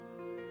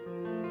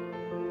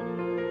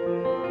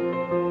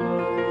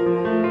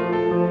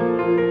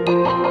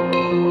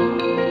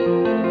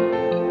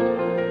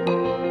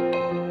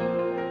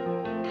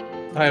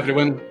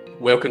everyone.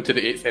 Welcome to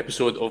the 8th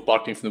episode of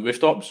Barking from the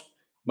Rooftops.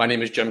 My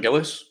name is Jim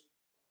Gillis.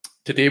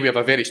 Today we have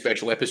a very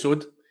special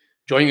episode.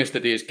 Joining us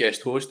today as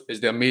guest host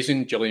is the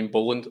amazing Gillian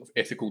Boland of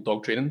Ethical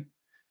Dog Training.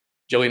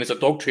 Gillian is a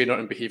dog trainer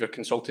and behaviour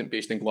consultant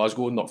based in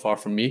Glasgow, not far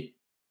from me.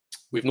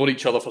 We've known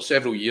each other for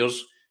several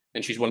years,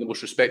 and she's one of the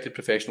most respected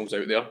professionals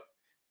out there.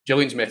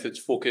 Gillian's methods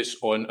focus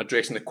on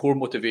addressing the core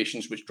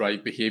motivations which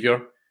drive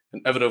behaviour,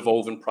 an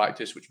ever-evolving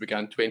practice which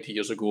began 20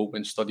 years ago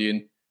when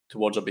studying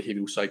towards a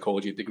behavioural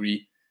psychology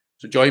degree.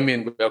 So join me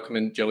in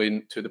welcoming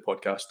Gillian to the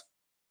podcast.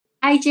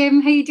 Hi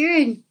Jim, how you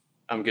doing?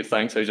 I'm good,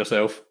 thanks. How's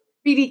yourself?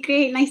 Really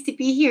great, nice to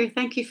be here.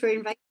 Thank you for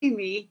inviting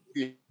me.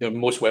 You're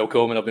most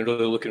welcome, and I've been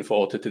really looking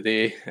forward to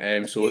today.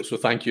 So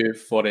thank you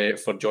for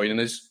joining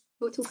us.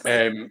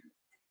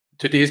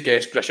 Today's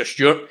guest, Grisha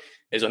Stewart,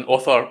 is an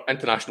author,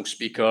 international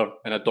speaker,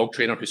 and a dog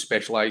trainer who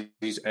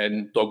specialises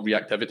in dog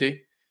reactivity.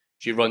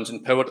 She runs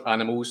Empowered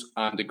Animals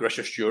and the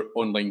Grisha Stewart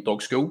Online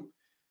Dog School.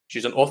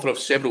 She's an author of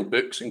several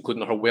books,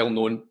 including her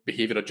well-known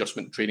Behaviour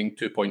Adjustment Training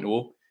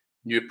 2.0,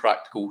 New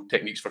Practical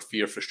Techniques for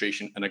Fear,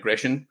 Frustration and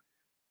Aggression.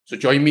 So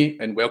join me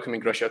in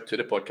welcoming Grisha to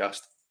the podcast.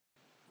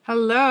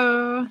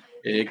 Hello.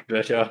 Hey,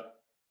 Grisha.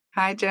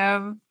 Hi,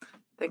 Jim.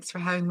 Thanks for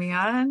having me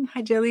on.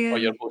 Hi, Gillian. Oh,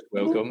 you're most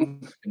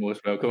welcome. You're most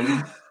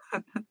welcome.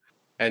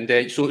 And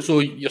so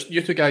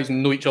you two guys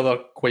know each other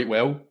quite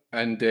well.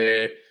 And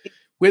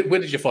where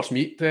did you first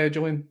meet,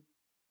 Gillian?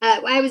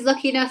 I was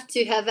lucky enough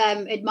to have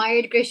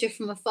admired Grisha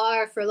from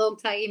afar for a long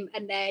time,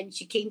 and then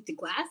she came to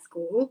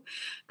Glasgow,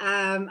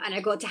 and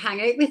I got to hang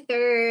out with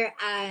her,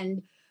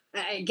 and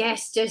I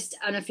guess just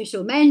an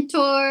official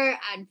mentor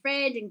and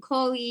friend and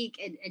colleague,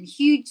 and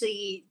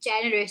hugely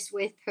generous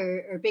with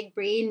her big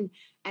brain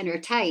and her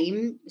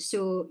time.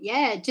 So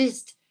yeah,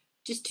 just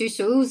two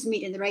souls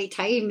meet in the right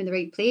time in the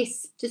right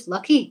place. Just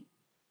lucky.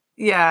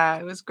 Yeah,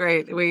 it was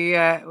great. We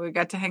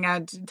got to hang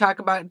out, to talk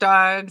about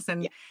dogs,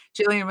 and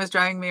Gillian was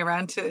driving me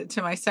around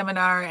to my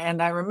seminar.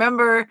 And I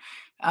remember,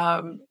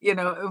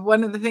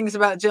 one of the things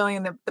about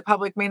Gillian that the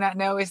public may not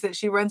know is that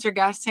she runs her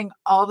gas tank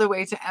all the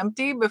way to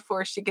empty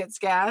before she gets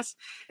gas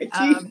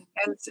and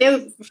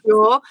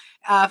fuel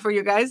for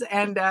you guys.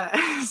 And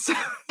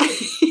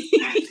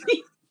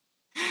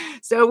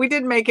so we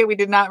did make it. We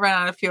did not run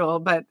out of fuel,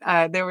 but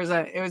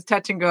it was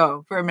touch and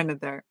go for a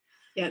minute there.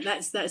 Yeah,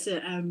 that's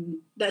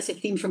a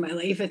theme for my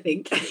life, I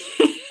think.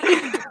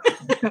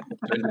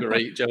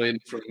 Great, Gillian,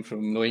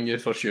 from knowing you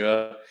for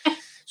sure.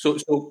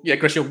 So yeah,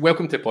 Grisha,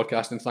 welcome to the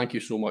podcast, and thank you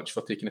so much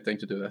for taking the time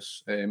to do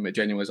this. It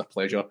genuinely is a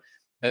pleasure.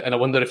 And I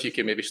wonder if you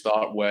could maybe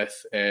start with,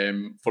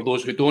 for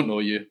those who don't know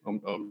you,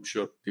 I'm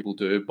sure people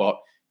do, but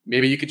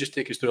maybe you could just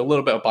take us through a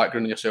little bit of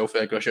background on yourself,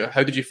 Grisha.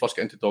 How did you first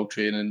get into dog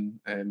training?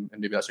 And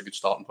maybe that's a good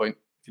starting point,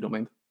 if you don't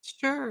mind.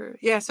 Sure.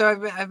 Yeah.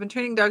 So I've been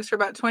training dogs for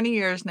about 20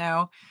 years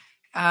now.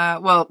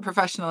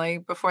 Professionally.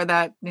 Before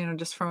that,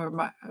 just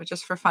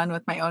for fun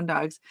with my own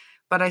dogs.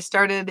 But I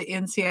started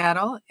in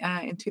Seattle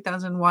in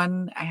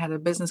 2001. I had a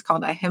business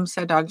called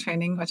Ahimsa Dog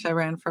Training, which I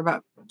ran for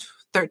about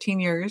 13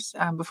 years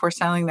before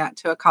selling that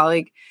to a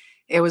colleague.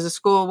 It was a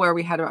school where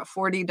we had about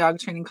 40 dog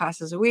training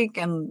classes a week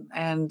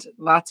and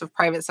lots of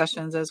private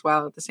sessions as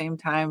well at the same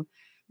time.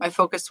 My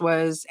focus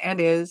was and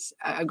is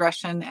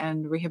aggression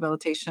and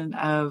rehabilitation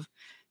of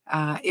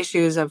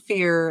issues of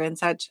fear and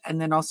such, and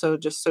then also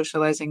just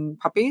socializing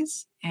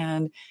puppies.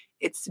 And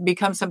it's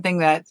become something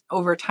that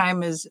over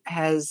time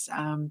has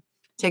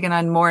taken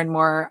on more and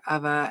more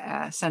of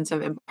a sense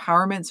of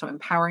empowerment. So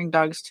empowering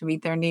dogs to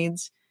meet their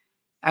needs.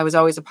 I was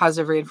always a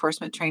positive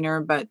reinforcement trainer,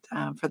 but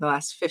for the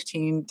last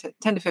 10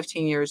 to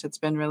 15 years, it's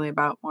been really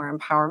about more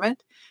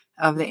empowerment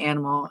of the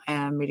animal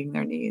and meeting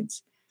their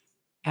needs.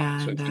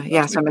 And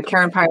so I'm a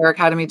Care and Prior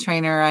Academy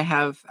trainer. I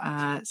have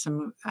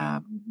some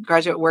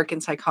graduate work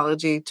in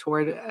psychology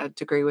toward a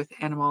degree with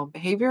animal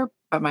behavior,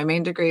 but my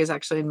main degree is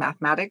actually in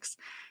mathematics.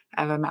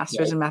 I have a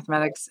master's in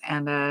mathematics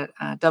and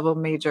a double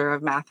major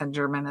of math and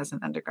German as an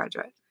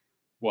undergraduate.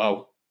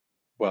 Wow,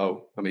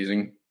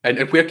 amazing.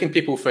 And where can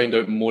people find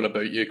out more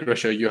about you,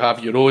 Grisha? You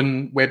have your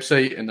own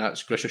website, and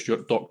that's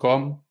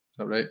grishastewart.com. Is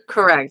that right?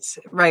 Correct.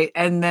 Right.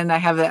 And then I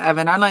have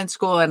an online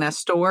school and a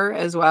store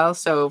as well.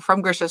 So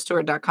from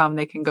grishastewart.com,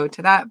 they can go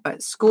to that.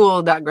 But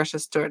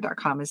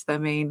school.grishastewart.com is the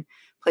main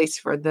place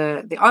for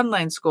the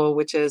online school,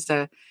 which is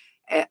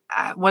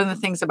one of the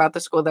things about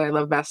the school that I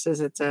love best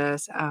is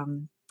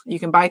you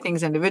can buy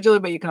things individually,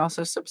 but you can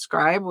also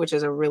subscribe, which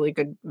is a really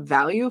good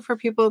value for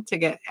people to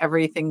get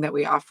everything that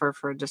we offer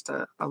for just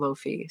a low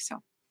fee.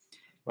 So,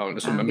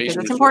 there's some amazing.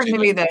 Because it's important to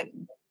me that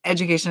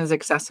education is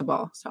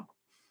accessible. So.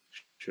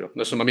 Sure.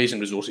 There's some amazing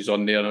resources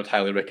on there, and I'd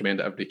highly recommend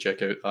that everybody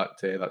check out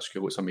that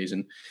school. It's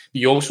amazing.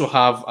 You also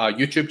have a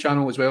YouTube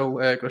channel as well,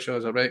 Grisha,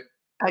 is that right?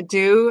 I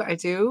do.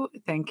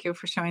 Thank you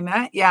for showing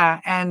that. Yeah.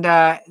 And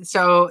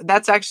so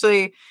that's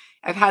actually,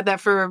 I've had that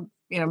for,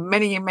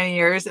 many, many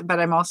years, but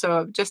I'm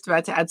also just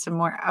about to add some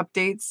more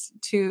updates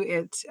to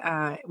it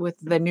with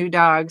the new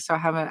dog. So I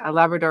have a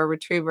Labrador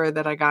Retriever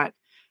that I got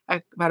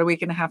about a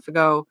week and a half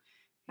ago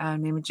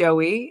named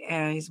Joey,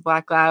 and he's a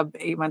black lab,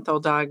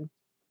 8-month-old dog.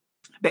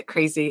 A bit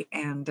crazy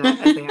and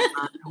as they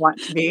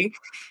want to be.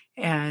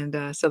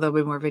 And so there'll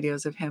be more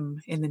videos of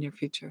him in the near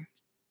future.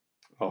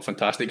 Oh,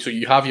 fantastic. So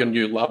you have your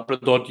new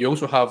Labrador. Do you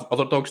also have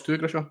other dogs too,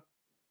 Grisha?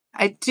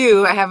 I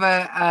do. I have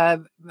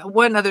a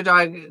one other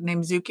dog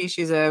named Zuki.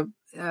 She's a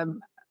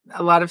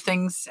lot of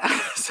things.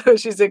 So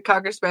she's a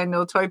Cocker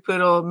Spaniel, Toy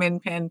Poodle, Min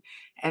Pin,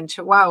 and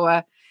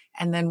Chihuahua.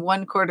 And then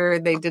one quarter,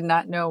 they did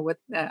not know what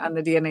on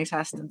the DNA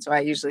test. And so I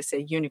usually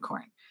say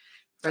unicorn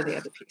for the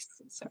other piece.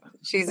 So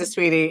she's a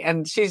sweetie,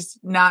 and she's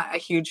not a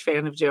huge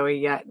fan of Joey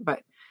yet,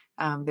 but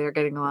they're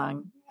getting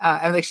along.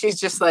 And like she's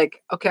just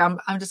like, okay,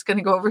 I'm just going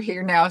to go over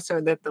here now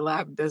so that the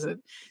lab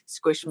doesn't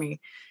squish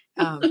me.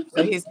 So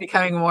he's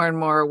becoming more and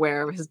more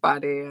aware of his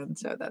body, and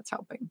so that's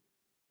helping.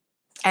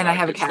 And I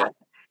have a cat.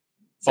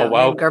 So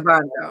wow,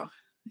 Garbanzo.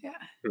 Yeah.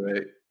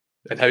 Right.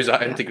 And how's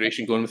that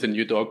integration going with the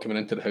new dog coming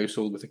into the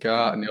household with the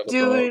cat and the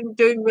other dog?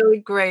 Doing really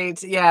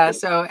great. Yeah.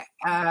 So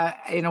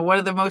one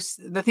of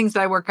the things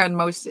that I work on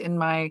most in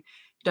my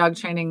dog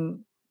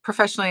training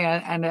professionally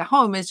and at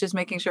home is just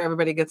making sure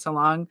everybody gets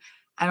along.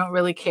 I don't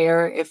really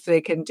care if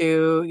they can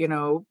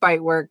do,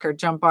 bite work or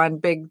jump on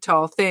big,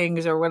 tall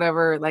things or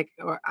whatever.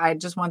 Or I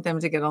just want them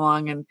to get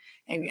along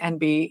and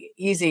be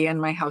easy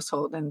in my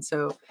household. And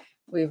so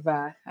we've,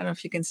 I don't know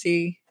if you can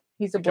see,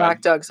 he's a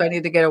black dog, so I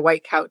need to get a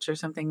white couch or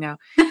something now.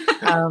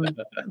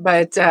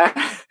 But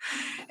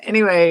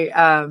anyway,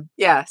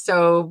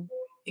 so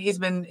he's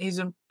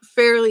been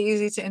fairly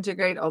easy to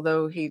integrate,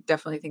 although he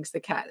definitely thinks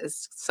the cat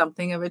is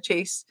something of a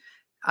chase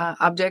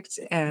object,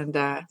 and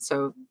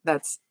so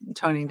that's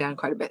toning down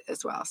quite a bit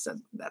as well. So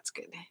that's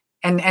good.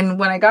 And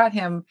when I got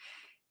him,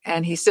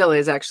 and he still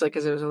is actually,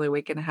 because it was only a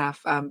week and a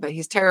half, but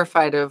he's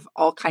terrified of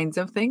all kinds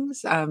of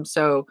things.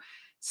 So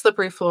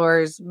slippery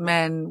floors,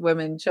 men,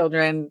 women,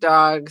 children,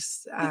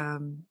 dogs.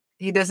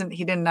 He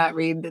did not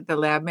read the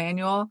lab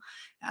manual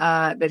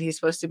that he's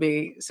supposed to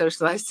be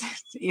socialized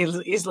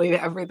easily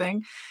to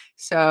everything.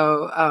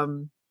 So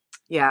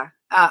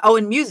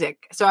and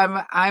music. So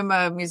I'm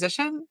a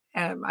musician,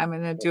 and I'm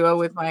in a duo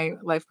with my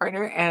life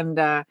partner.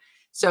 And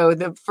so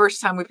the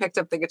first time we picked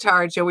up the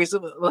guitar, Joey's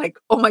like,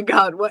 "Oh my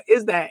God, what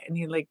is that?" And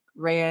he like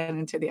ran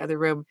into the other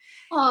room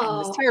and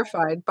was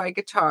terrified by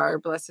guitar,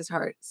 bless his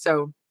heart.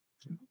 So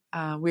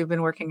we've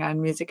been working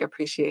on music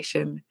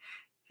appreciation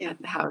at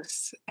the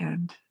house,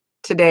 and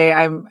today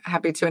I'm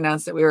happy to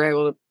announce that we were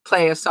able to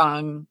play a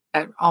song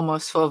at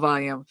almost full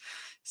volume.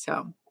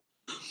 So,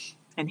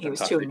 and he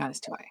was chewing on his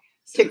toy.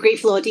 To a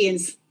grateful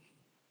audience.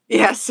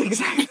 Yes,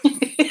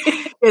 exactly.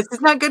 Yes,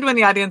 it's not good when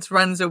the audience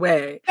runs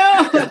away.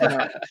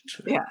 Yeah.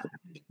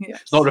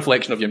 It's not a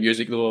reflection of your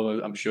music, though,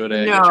 I'm sure.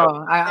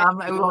 No,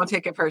 I won't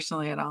take it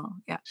personally at all.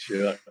 Yeah.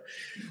 Sure.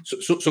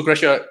 So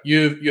Grisha,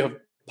 you have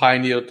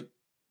pioneered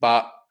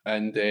BAT,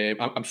 and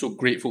I'm so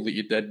grateful that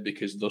you did,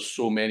 because there's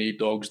so many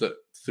dogs that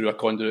through a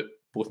conduit,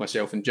 both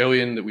myself and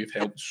Jillian, that we've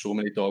helped so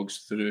many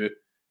dogs through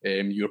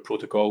your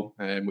protocol,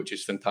 which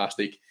is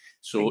fantastic.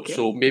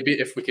 So maybe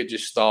if we could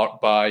just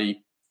start by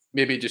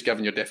maybe just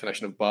giving your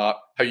definition of BAT,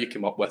 how you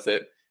came up with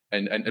it,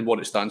 and what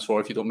it stands for,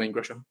 if you don't mind,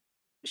 Grisha.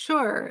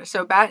 Sure.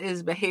 So BAT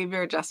is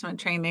behavior adjustment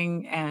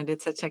training, and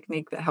it's a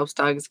technique that helps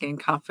dogs gain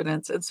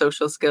confidence and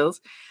social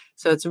skills.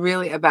 So it's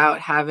really about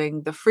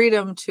having the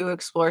freedom to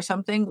explore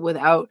something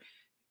without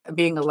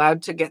being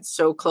allowed to get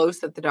so close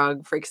that the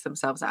dog freaks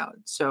themselves out.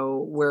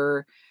 So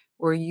we're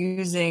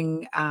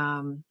using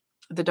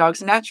the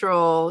dog's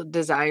natural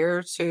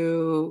desire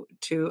to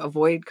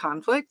avoid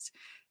conflict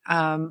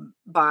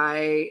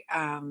by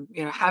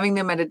having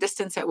them at a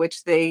distance at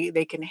which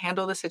they can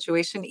handle the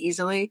situation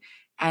easily,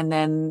 and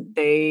then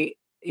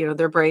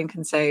their brain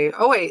can say,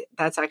 oh wait,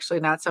 that's actually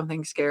not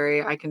something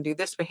scary. I can do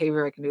this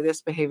behavior. I can do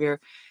this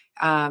behavior.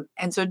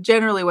 And so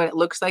generally what it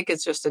looks like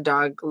is just a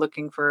dog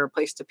looking for a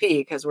place to pee,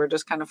 because we're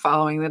just kind of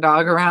following the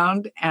dog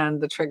around and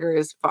the trigger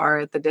is far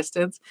at the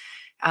distance.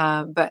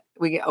 But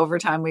over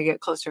time, we get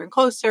closer and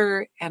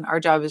closer, and our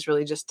job is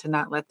really just to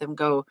not let them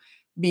go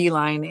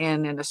beeline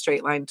in a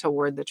straight line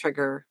toward the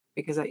trigger,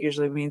 because that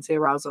usually means the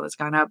arousal has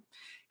gone up.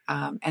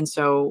 And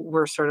so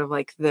we're sort of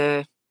like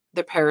the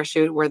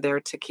parachute. We're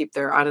there to keep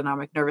their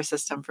autonomic nervous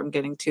system from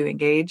getting too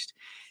engaged.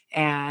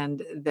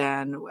 And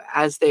then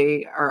as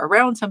they are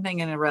around something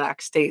in a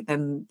relaxed state,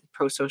 then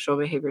pro-social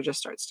behavior just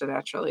starts to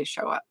naturally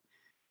show up.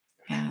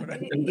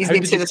 And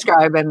easy to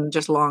describe and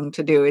just long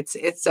to do. It's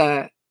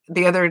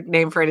the other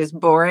name for it is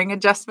boring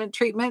adjustment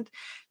treatment,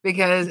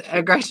 because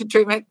aggression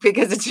treatment,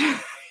 because it's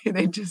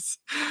they just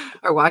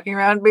are walking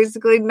around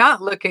basically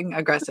not looking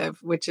aggressive,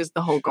 which is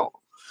the whole goal.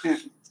 Yeah.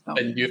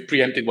 And you've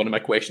preempted one of my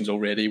questions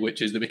already,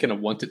 which is that we kind of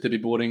want it to be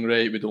boring,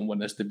 right? We don't want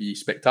this to be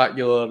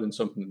spectacular and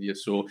something.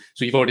 So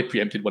you've already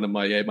preempted one of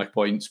my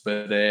points.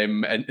 But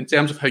in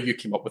terms of how you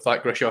came up with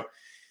that, Grisha,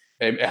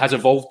 it has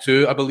evolved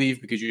too, I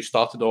believe, because you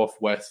started off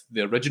with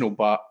the original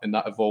BAT and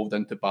that evolved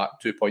into BAT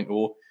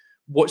 2.0.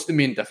 What's the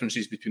main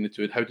differences between the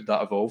two, and how did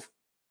that evolve?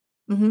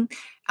 Mm-hmm.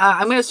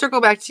 I'm going to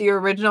circle back to your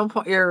original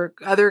point, your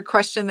other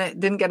question that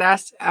didn't get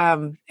asked,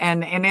 and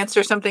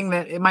answer something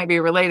that it might be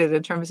related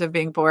in terms of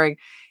being boring.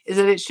 Is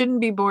that it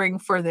shouldn't be boring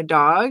for the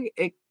dog.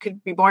 It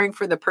could be boring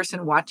for the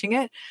person watching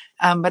it,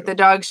 but the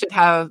dog should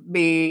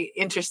be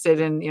interested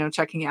in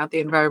checking out the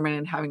environment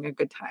and having a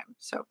good time.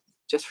 So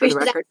just for the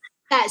record.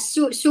 That's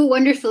so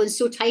wonderful and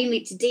so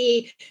timely.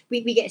 Today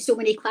we get so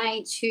many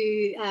clients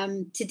who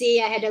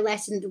today I had a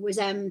lesson that was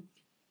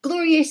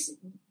glorious,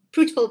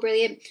 protocol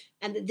brilliant,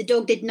 and the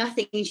dog did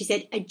nothing, and she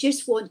said, I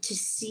want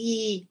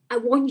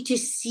you to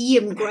see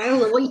him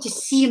growl, I want you to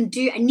see him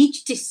do it, I need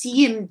you to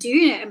see him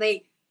doing it. I'm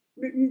like,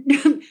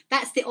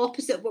 that's the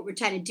opposite of what we're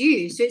trying to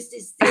do. So it's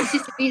just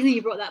the reason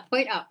you brought that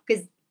point up,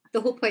 because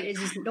the whole point is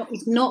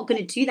he's not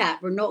going to do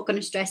that. We're not going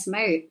to stress him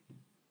out.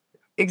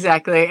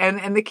 Exactly.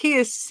 And the key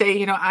is to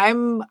say,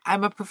 I'm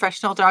a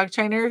professional dog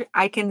trainer.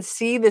 I can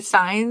see the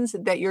signs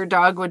that your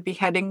dog would be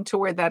heading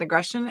toward that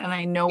aggression. And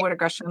I know what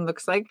aggression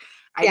looks like.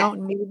 I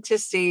don't need to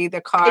see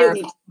the car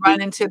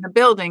run into the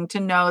building to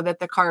know that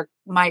the car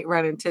might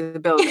run into the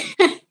building.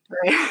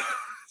 Right?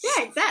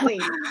 Yeah,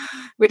 exactly.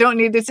 We don't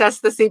need to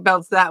test the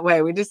seatbelts that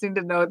way. We just need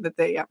to know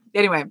that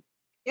anyway.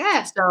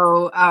 Yeah.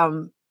 So,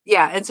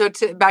 and so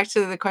back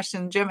to the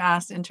question Jim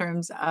asked in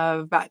terms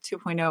of BAT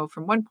 2.0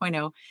 from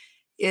 1.0,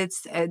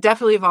 it's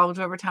definitely evolved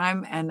over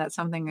time. And that's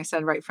something I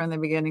said right from the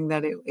beginning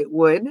that it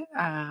would.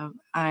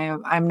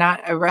 I'm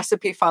not a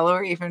recipe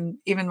follower, even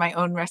my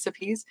own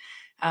recipes.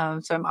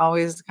 So I'm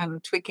always kind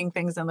of tweaking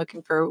things and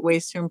looking for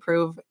ways to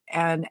improve.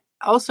 And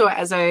also,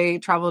 as I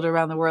traveled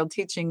around the world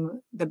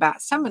teaching the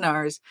BAT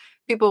seminars,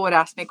 people would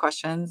ask me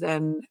questions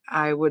and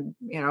I would,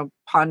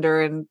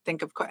 ponder and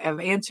think of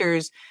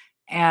answers.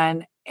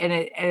 And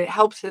it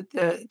helps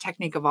the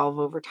technique evolve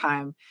over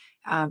time.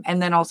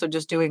 And then also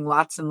just doing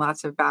lots and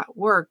lots of BAT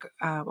work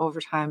over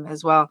time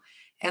as well.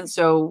 And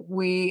so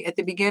at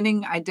the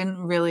beginning, I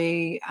didn't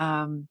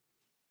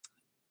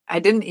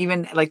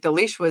even like the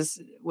leash was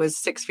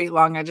 6 feet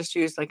long. I just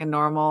used like a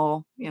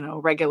normal,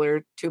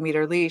 regular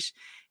 2-meter leash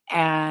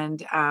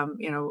and,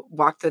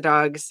 walked the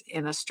dogs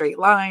in a straight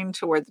line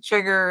toward the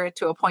trigger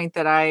to a point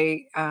that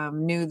I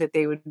knew that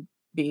they would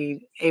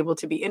be able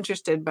to be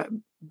interested,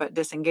 but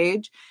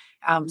disengage.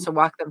 So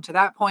walk them to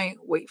that point,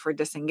 wait for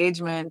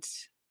disengagement,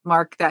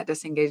 mark that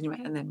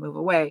disengagement, and then move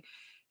away.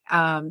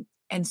 And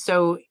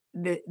so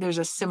there's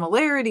a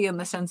similarity in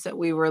the sense that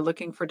we were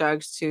looking for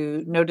dogs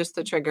to notice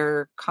the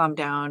trigger, calm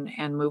down,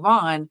 and move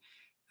on.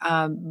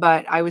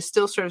 But I was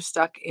still sort of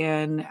stuck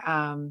in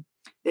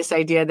this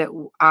idea that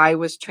I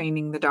was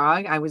training the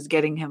dog. I was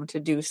getting him to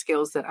do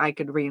skills that I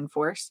could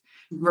reinforce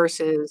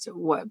versus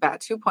what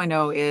BAT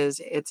 2.0 is.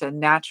 It's a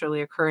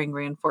naturally occurring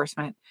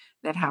reinforcement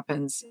that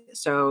happens.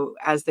 So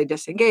as they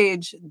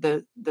disengage,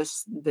 the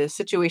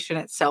situation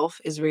itself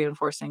is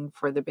reinforcing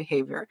for the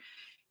behavior.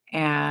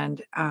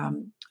 And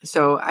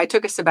so I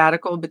took a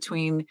sabbatical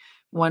between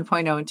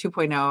 1.0 and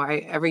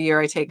 2.0. Every year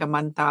I take a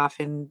month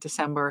off in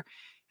December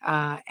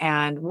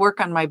and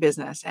work on my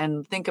business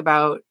and think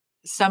about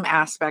some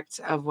aspects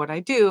of what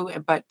I do,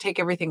 but take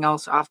everything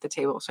else off the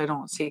table. So I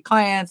don't see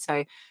clients.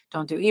 I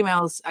don't do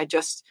emails. I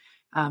just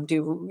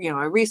do,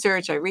 I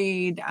research, I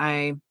read,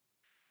 I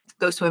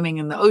go swimming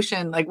in the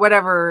ocean, like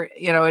whatever,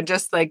 and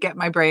just like get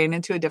my brain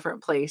into a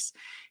different place.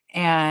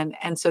 And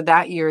so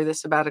that year, the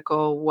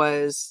sabbatical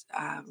was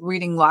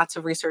reading lots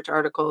of research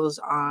articles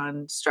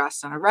on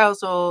stress and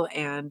arousal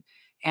and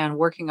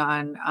working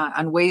on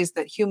ways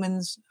that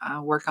humans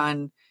work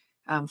on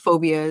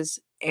phobias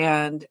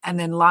and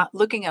then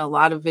looking at a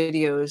lot of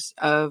videos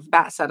of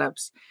BAT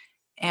setups.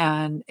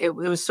 And it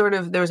was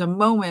there was a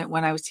moment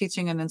when I was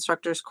teaching an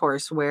instructor's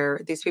course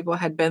where these people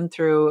had been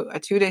through a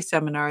 2-day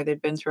seminar,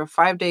 they'd been through a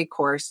 5-day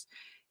course,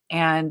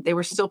 and they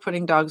were still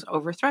putting dogs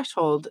over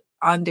threshold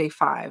on day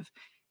 5.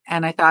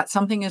 And I thought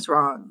something is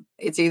wrong.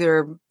 It's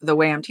either the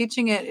way I'm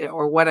teaching it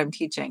or what I'm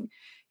teaching.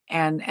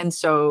 And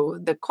so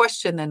the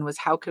question then was,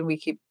 how can we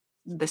keep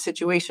the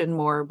situation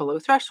more below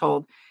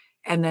threshold?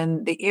 And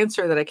then the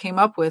answer that I came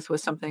up with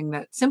was something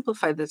that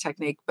simplified the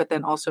technique, but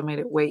then also made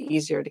it way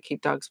easier to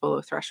keep dogs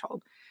below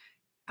threshold.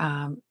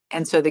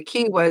 And so the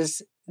key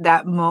was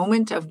that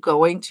moment of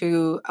going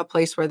to a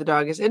place where the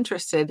dog is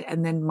interested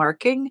and then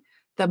marking.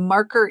 The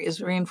marker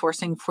is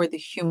reinforcing for the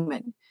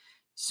human.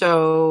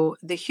 So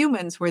the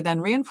humans were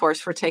then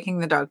reinforced for taking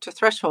the dog to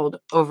threshold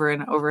over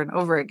and over and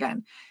over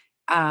again.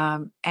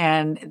 And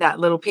that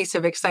little piece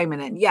of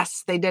excitement, and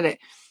yes, they did it.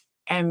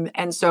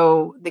 And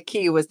so the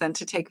key was then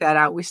to take that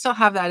out. We still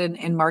have that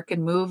in mark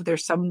and move.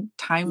 There's some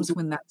times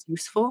when that's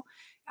useful,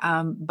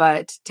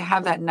 but to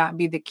have that not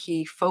be the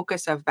key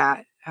focus of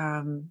that.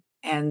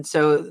 And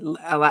so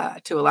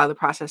allow the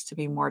process to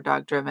be more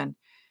dog driven.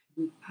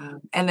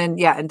 And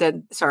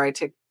then sorry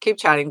to keep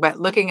chatting,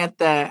 but looking at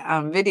the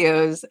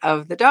videos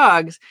of the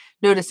dogs,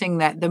 noticing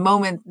that the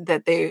moment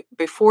that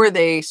before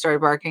they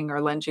started barking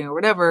or lunging or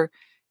whatever,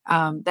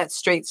 that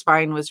straight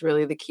spine was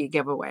really the key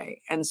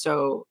giveaway. And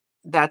so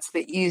that's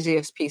the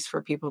easiest piece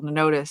for people to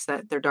notice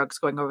that their dog's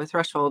going over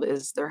threshold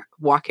is they're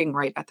walking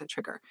right at the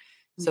trigger.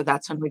 So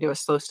that's when we do a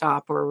slow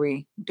stop or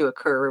we do a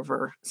curve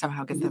or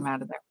somehow get them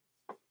out of there.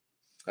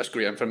 That's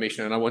great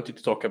information. And I wanted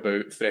to talk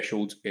about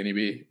thresholds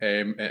anyway.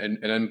 And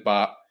in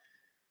BAT,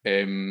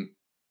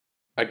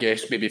 I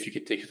guess maybe if you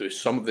could take us through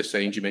some of the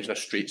signs. You mentioned a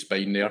straight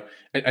spine there.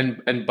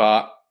 And in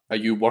BAT, are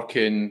you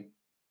working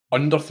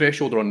under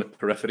threshold or on the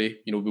periphery?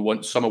 You know, we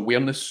want some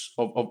awareness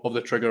of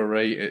the trigger,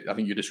 right? I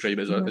think you describe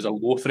it as a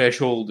low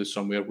threshold, is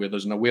somewhere where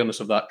there's an awareness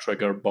of that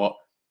trigger, but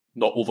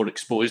not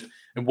overexposed.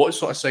 And what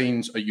sort of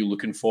signs are you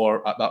looking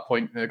for at that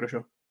point,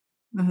 Grisha?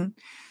 Mm-hmm.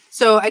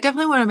 So I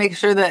definitely want to make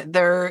sure that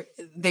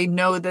they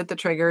know that the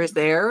trigger is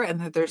there and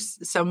that there's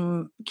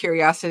some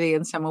curiosity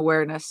and some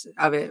awareness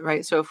of it,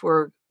 right? So if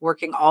we're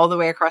working all the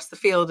way across the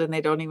field and they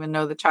don't even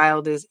know the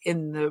child is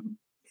in the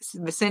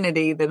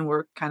vicinity, then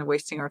we're kind of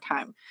wasting our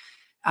time.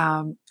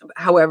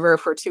 However,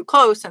 if we're too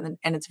close and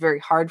it's very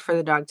hard for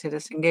the dog to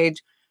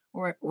disengage,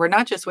 we're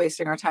not just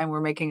wasting our time,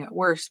 we're making it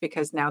worse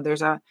because now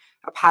there's a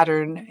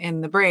pattern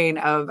in the brain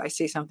of I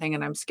see something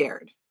and I'm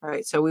scared,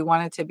 right? So we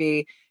want it to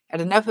be at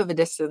enough of a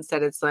distance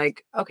that it's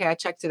like, okay, I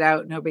checked it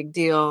out, no big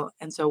deal.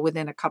 And so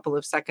within a couple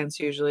of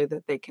seconds, usually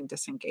that they can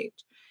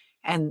disengage.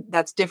 And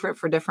that's different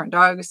for different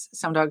dogs.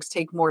 Some dogs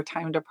take more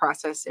time to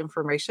process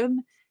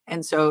information.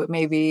 And so it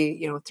may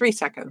be, 3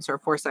 seconds or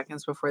 4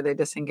 seconds before they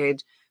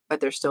disengage, but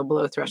they're still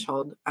below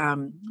threshold.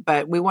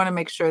 But we want to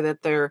make sure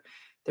that their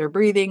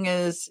breathing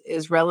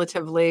is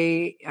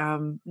relatively,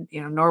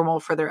 normal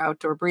for their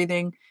outdoor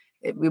breathing.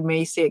 We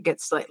may see it get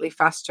slightly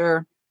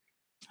faster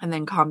and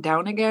then calm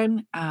down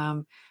again.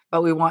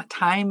 But we want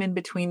time in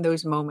between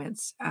those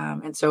moments.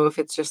 And so if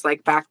it's just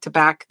like back to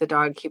back, the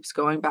dog keeps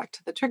going back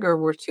to the trigger,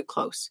 we're too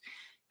close.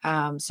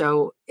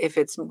 So if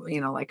it's,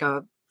 like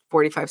a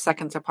 45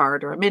 seconds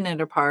apart or a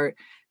minute apart,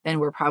 then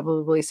we're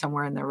probably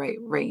somewhere in the right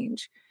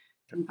range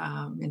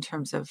in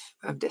terms of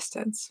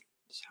distance.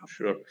 So.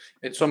 Sure.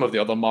 And some of the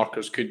other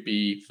markers could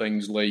be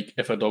things like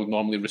if a dog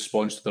normally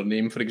responds to their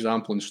name, for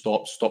example, and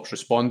stops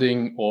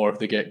responding, or if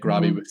they get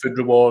grabby with food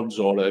rewards,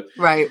 or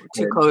right,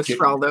 too close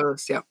for all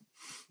those. Yeah.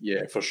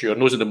 Yeah, for sure.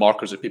 And those are the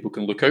markers that people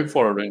can look out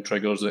for around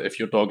triggers. That if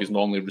your dog is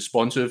normally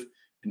responsive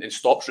and then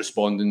stops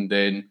responding,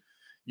 then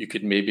you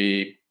could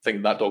maybe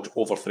think that dog's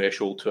over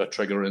threshold to a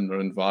trigger in their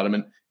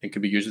environment and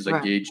can be used as a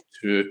gauge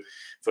too,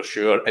 for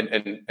sure.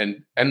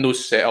 And in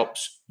those setups,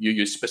 you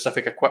use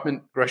specific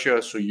equipment,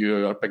 Grisha. So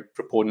you're a big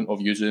proponent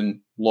of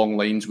using long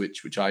lines,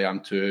 which I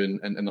am too.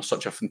 And they're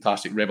such a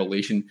fantastic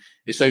revelation.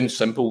 It sounds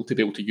simple to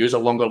be able to use a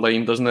longer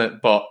line, doesn't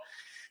it? But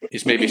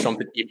it's maybe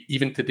something,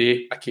 even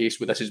today, a case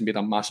where this has made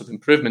a massive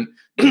improvement,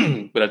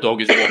 where a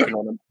dog is walking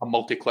on a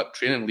multi-clip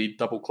training lead,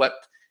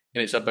 double-clipped,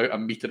 and it's about a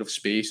metre of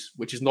space,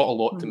 which is not a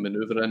lot to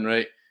manoeuvre in,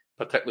 right?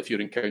 Particularly if you're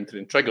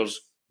encountering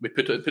triggers. We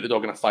put the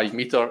dog in a 5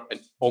 metre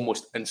and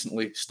almost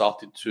instantly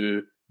started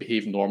to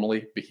behave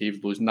normally,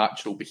 those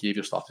natural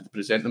behaviours started to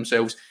present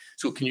themselves.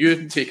 So can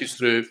you take us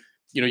through,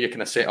 your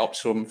kind of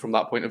setups from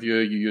that point of view?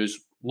 You use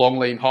long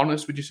line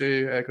harness, would you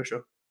say,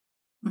 Grisha?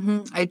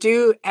 I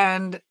do,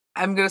 and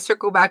I'm going to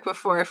circle back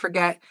before I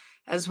forget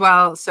as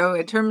well. So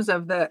in terms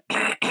of the,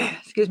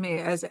 excuse me,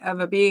 as of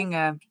a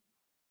being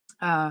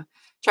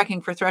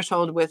checking for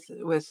threshold with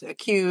a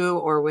cue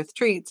or with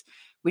treats,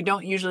 we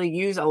don't usually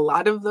use a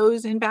lot of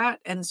those in BAT.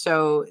 And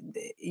so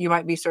you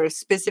might be sort of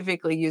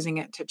specifically using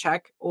it to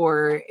check,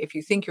 or if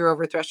you think you're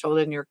over threshold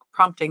and you're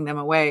prompting them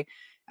away,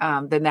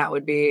 then that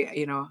would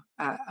be,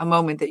 a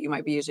moment that you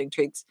might be using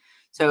treats.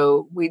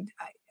 So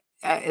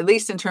at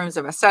least in terms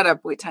of a setup,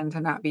 we tend to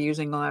not be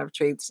using a lot of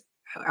treats.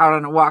 Out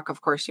on a walk, of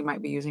course, you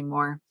might be using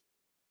more.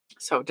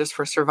 So just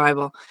for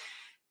survival.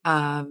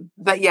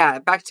 But yeah,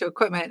 back to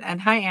equipment. And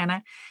hi,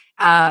 Anna.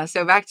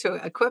 So back to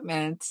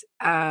equipment.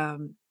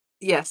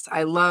 Yes,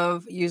 I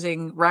love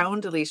using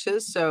round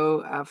leashes.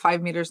 So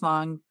 5 meters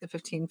long,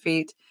 15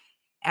 feet.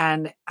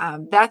 And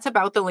that's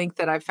about the length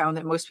that I've found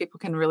that most people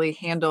can really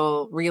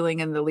handle reeling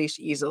in the leash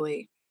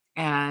easily.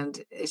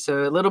 And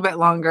so a little bit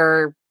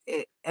longer,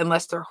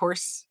 unless they're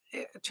horse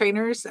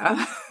trainers,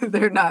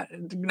 they're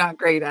not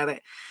great at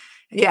it.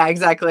 Yeah,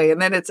 exactly.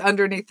 And then it's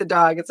underneath the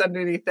dog. It's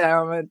underneath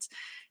them. It's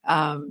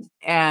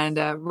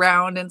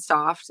round and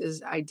soft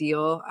is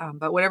ideal.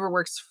 But whatever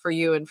works for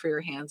you and for your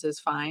hands is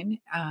fine.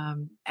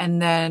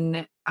 And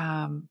then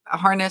a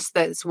harness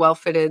that's well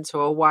fitted.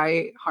 So a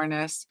Y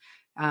harness.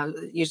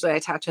 Usually I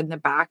attach in the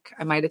back.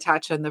 I might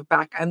attach in the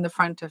back and the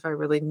front if I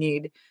really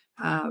need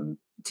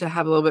to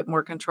have a little bit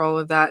more control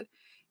of that.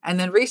 And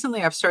then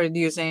recently I've started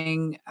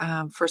using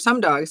for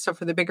some dogs. So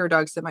for the bigger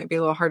dogs that might be a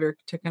little harder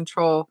to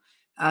control,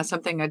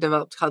 something I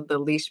developed called the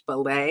leash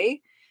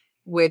belay,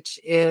 which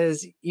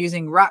is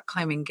using rock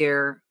climbing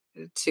gear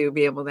to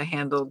be able to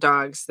handle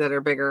dogs that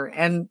are bigger.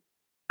 And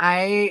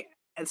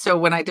so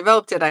when I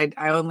developed it,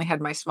 I only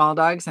had my small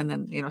dogs and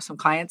then, some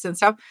clients and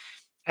stuff.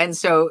 And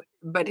so,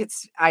 but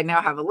I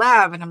now have a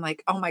lab and I'm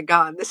like, oh my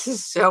God, this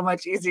is so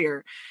much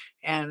easier.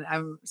 And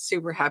I'm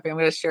super happy. I'm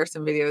going to share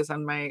some videos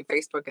on my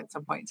Facebook at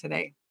some point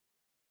today.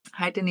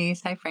 Hi,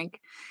 Denise. Hi, Frank.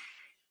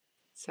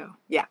 So,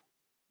 yeah.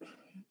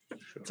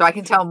 So I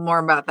can tell more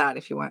about that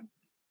if you want.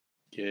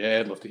 Yeah,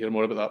 I'd love to hear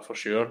more about that for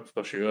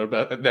sure.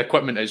 But the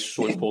equipment is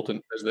so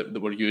important, is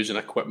that we're using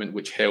equipment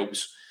which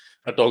helps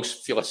our dogs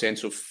feel a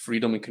sense of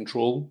freedom and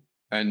control.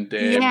 And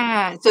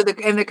Yeah. So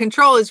the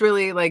control is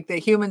really like the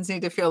humans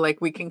need to feel like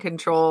we can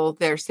control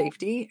their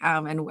safety,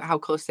 and how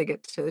close they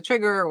get to the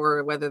trigger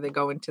or whether they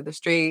go into the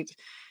street,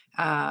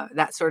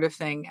 that sort of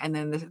thing. And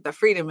then the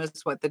freedom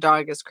is what the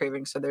dog is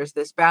craving. So there's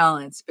this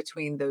balance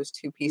between those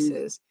two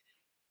pieces.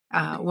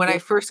 When I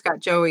first got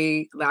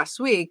Joey last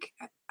week,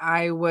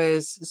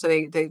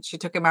 she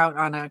took him out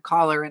on a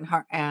collar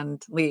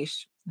and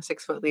leash, a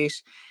 6-foot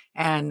leash,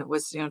 and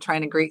was,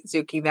 trying to greet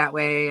Zuki that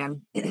way.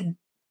 And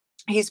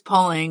he's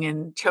pulling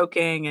and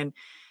choking, and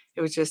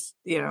it was just,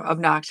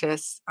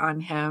 obnoxious on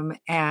him.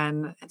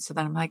 And so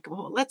then I'm like,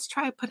 well, let's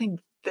try putting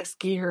this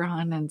gear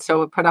on. And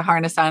so we put a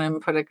harness on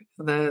him,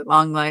 the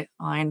long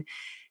line,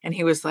 and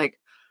he was like,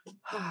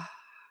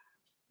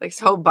 like his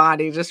whole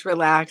body just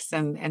relaxed,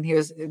 and he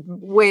was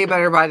way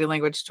better body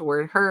language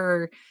toward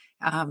her.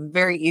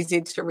 Very easy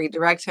to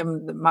redirect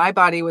him. My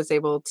body was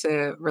able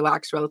to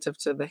relax relative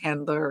to the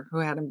handler who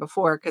had him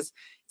before, because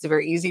it's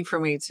very easy for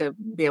me to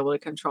be able to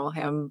control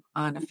him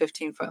on a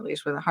 15-foot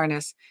leash with a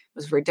harness. It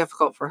was very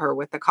difficult for her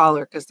with the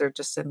collar because they're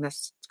just in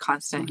this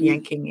constant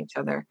yanking each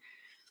other.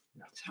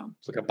 So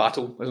it's like a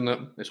battle, isn't it?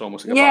 It's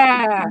almost like a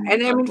battle.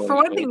 And I mean, for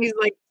one thing, he's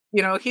like,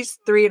 he's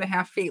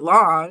 3.5 feet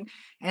long.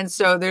 And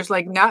so there's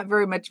like not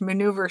very much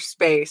maneuver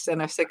space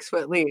in a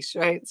 6-foot leash,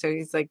 right? So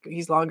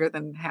he's longer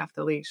than half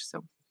the leash.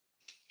 So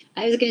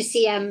I was going to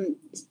say,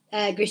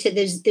 Greta,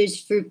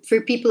 there's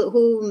for people at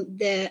home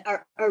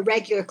are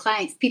regular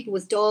clients, people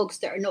with dogs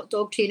that are not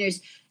dog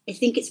trainers. I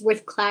think it's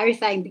worth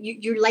clarifying, but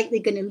you're likely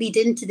going to lead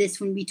into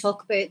this when we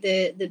talk about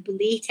the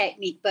belay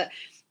technique. But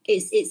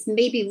it's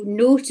maybe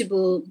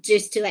notable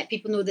just to let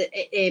people know that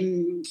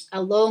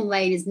a long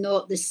line is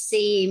not the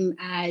same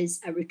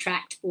as a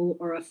retractable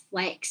or a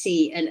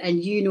flexi, and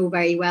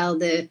very well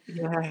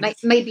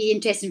might be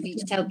interesting for you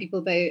to tell people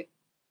about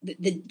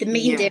the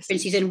main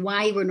differences and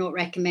why we're not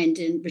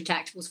recommending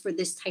retractables for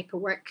this type of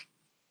work.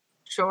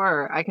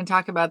 Sure, I can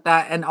talk about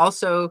that. And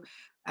also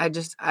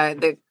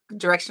the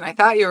direction I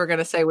thought you were going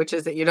to say, which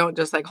is that you don't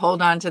just like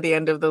hold on to the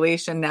end of the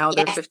leash and now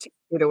they're 15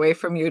 feet away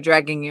from you,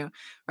 dragging you,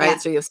 right? Yeah.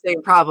 So you'll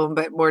same problem,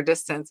 but more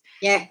distance.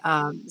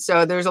 Yeah.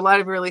 So there's a lot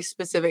of really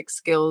specific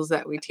skills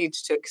that we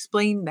teach to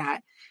explain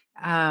that.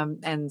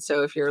 And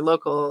so if you're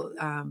local,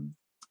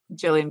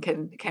 Jillian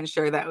can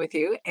share that with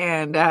you.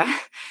 And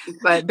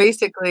but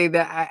basically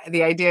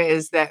the idea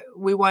is that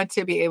we want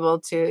to be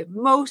able to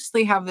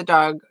mostly have the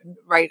dog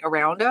right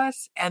around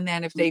us, and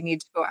then if they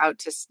need to go out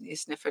to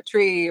sniff a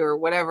tree or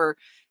whatever,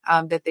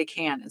 that they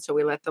can. And so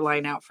we let the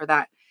line out for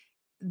that.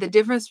 The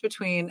difference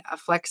between a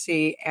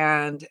flexi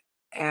and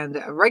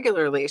a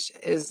regular leash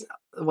is,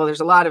 well,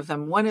 there's a lot of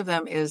them. One of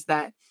them is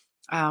that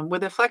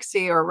with a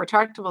flexi or a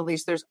retractable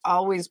leash, there's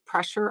always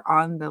pressure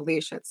on the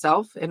leash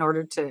itself in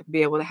order to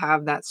be able to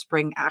have that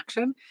spring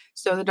action.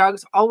 So the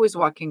dog's always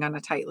walking on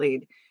a tight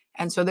lead.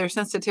 And so their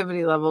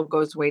sensitivity level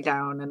goes way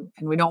down,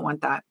 and we don't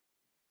want that.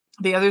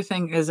 The other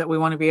thing is that we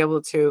want to be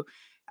able to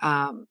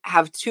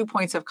have 2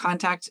 points of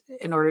contact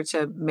in order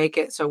to make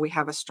it so we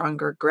have a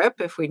stronger grip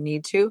if we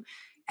need to.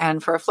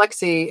 And for a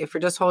flexi, if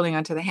you're just holding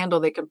onto the handle,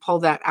 they can pull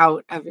that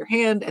out of your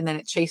hand and then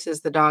it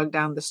chases the dog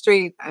down the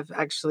street. I've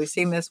actually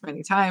seen this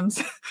many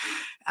times.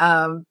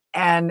 And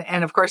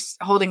of course,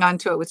 holding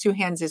onto it with 2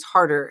 hands is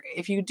harder.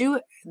 If you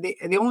do,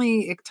 the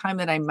only time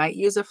that I might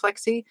use a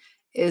flexi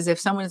is if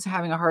someone's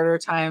having a harder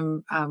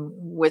time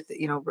with,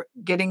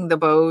 getting the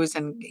bows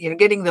and,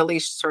 getting the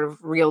leash sort of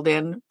reeled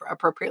in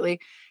appropriately,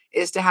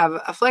 is to have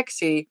a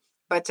flexi,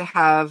 but to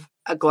have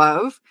a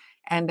glove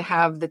and to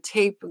have the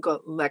tape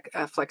go like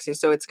a flexi.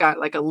 So it's got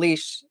like a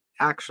leash,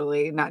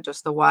 actually, not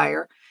just the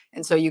wire.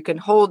 And so you can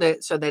hold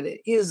it so that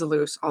it is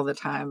loose all the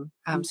time.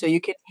 So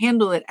you can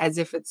handle it as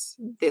if it's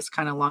this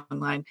kind of long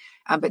line,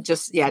 but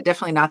just,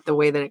 definitely not the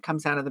way that it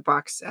comes out of the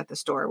box at the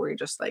store where you're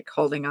just like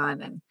holding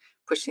on and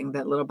pushing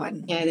that little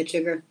button. Yeah, the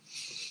trigger.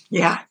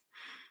 Yeah.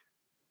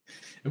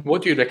 And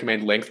what do you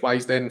recommend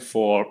lengthwise then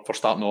for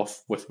starting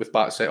off with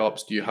bat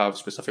setups? Do you have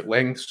specific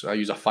lengths? I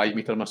use a 5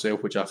 meter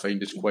myself, which I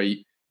find is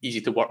quite easy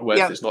to work with.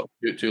 Yep. It's not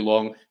too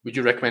long. Would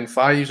you recommend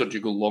 5s, or do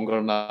you go longer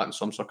than that in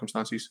some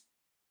circumstances?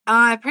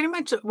 Pretty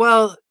much.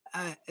 Well,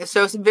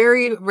 so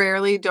very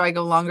rarely do I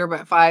go longer,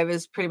 but 5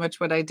 is pretty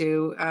much what I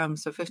do.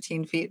 So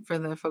 15 feet for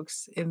the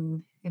folks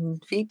in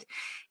feet.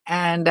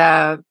 And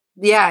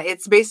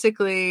it's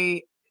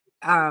basically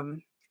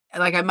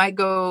like I might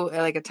go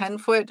like a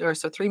 10-foot or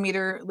so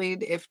 3-meter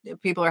lead if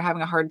people are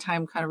having a hard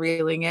time kind of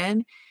reeling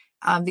in.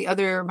 The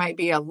other might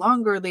be a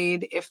longer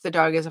lead if the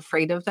dog is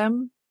afraid of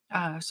them.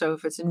 So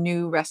if it's a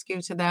new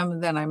rescue to them,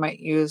 then I might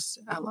use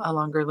a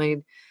longer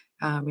lead,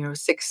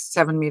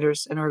 6-7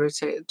 meters in order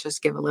to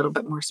just give a little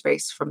bit more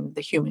space from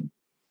the human.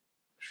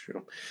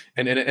 Sure.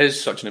 And it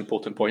is such an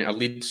important point. A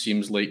lead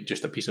seems like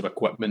just a piece of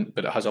equipment,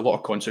 but it has a lot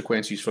of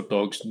consequences for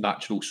dogs'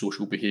 natural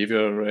social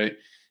behavior, right?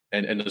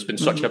 And there's been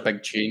such a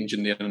big change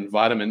in their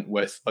environment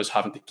with us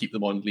having to keep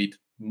them on lead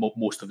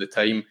most of the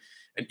time.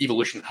 and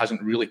evolution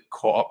hasn't really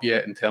caught up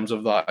yet in terms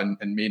of that, and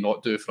may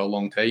not do for a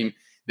long time.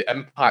 The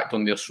impact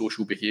on their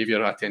social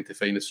behaviour, I tend to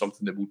find, is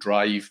something that will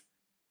drive,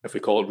 if we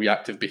call it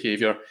reactive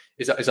behaviour.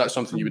 Is that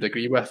something you would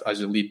agree with,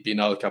 as a lead being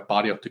like a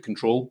barrier to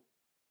control?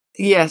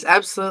 Yes,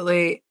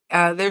 absolutely.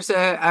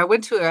 I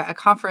went to a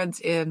conference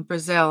in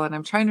Brazil, and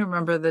I'm trying to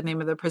remember the name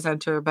of the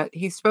presenter, but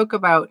he spoke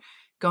about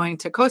going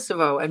to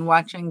Kosovo and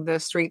watching the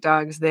street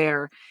dogs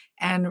there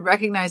and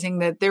recognizing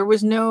that there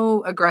was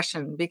no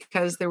aggression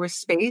because there was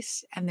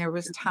space and there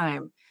was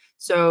time.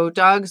 So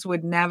dogs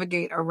would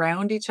navigate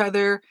around each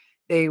other.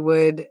 They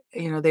would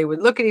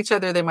look at each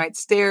other, they might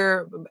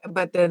stare,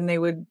 but then they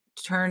would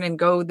turn and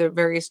go their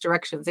various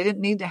directions. They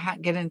didn't need to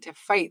get into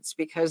fights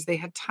because they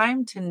had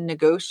time to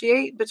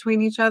negotiate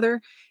between each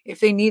other if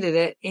they needed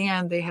it,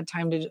 and they had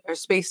time or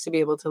space to be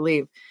able to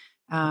leave.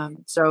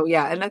 So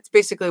yeah, and that's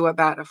basically what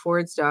BAT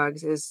affords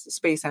dogs, is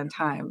space and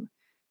time.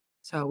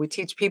 So we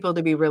teach people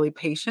to be really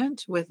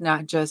patient with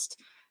not just,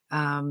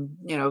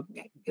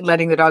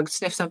 letting the dog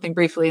sniff something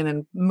briefly and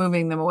then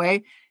moving them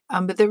away.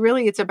 But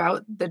it's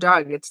about the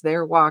dog. It's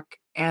their walk.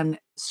 And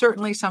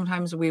certainly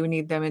sometimes we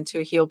need them into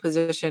a heel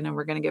position, and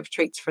we're going to give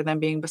treats for them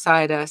being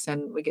beside us,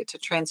 and we get to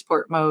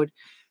transport mode.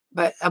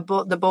 But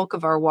the bulk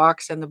of our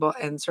walks and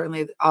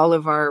certainly all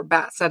of our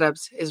BAT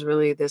setups is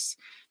really this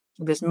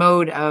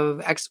mode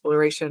of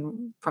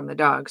exploration from the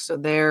dog. So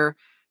they're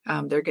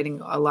getting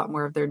a lot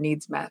more of their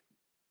needs met.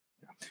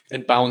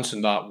 And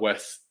balancing that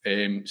with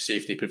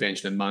safety,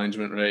 prevention, and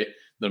management, right?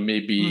 There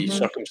may be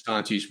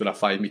circumstances where a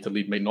 5 meter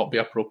lead might not be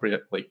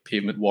appropriate, like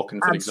pavement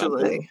walking, for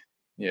example.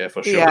 Yeah,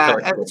 for sure. Yeah.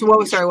 So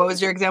what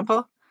was your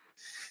example?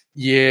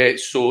 Yeah,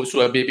 so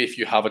maybe if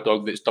you have a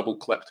dog that's double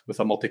clipped with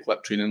a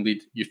multi-clip training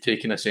lead, you've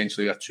taken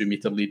essentially a 2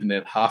 meter lead and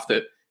then halved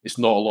it. It's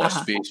not a lot of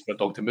space for a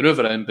dog to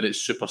maneuver in, but it's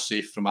super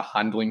safe from a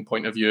handling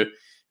point of view.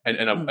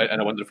 And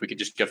I wonder if we could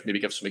just give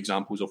some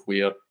examples of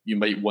where you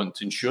might want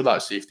to ensure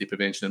that safety,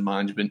 prevention, and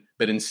management,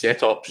 but in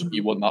setups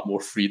you want that more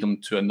freedom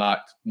to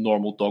enact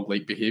normal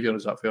dog-like behaviour.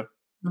 Is that fair?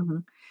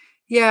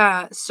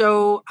 Yeah.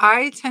 So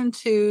I tend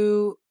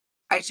to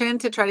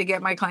try to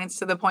get my clients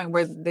to the point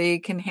where they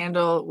can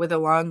handle with a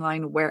long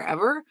line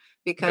wherever,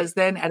 because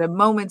then at a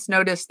moment's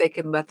notice, they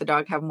can let the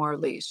dog have more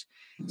leash.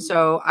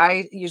 So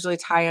I usually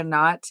tie a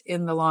knot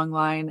in the long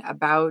line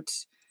about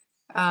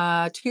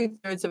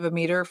 2/3 of a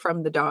meter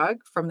from the dog,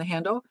 from the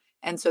handle.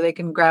 And so they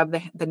can grab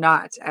the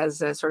knot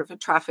as a sort of a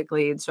traffic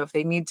lead. So if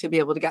they need to be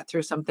able to get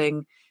through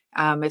something,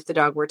 if the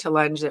dog were to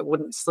lunge, it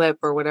wouldn't slip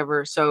or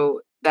whatever.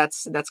 So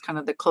that's kind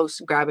of the close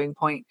grabbing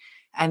point.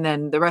 And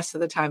then the rest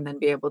of the time, then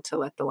be able to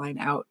let the line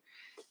out.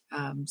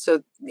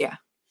 So yeah,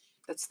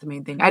 that's the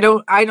main thing. I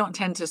don't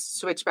tend to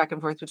switch back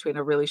and forth between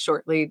a really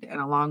short lead and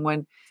a long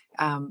one.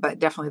 But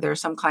definitely there are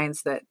some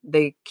clients that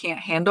they can't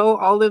handle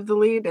all of the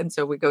lead. And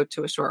so we go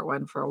to a short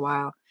one for a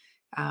while.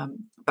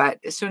 But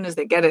as soon as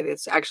they get it,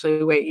 it's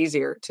actually way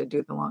easier to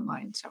do the long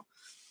line. So.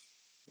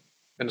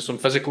 And there's some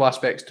physical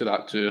aspects to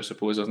that too, I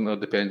suppose, isn't there?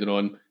 Depending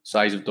on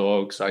size of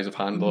dog, size of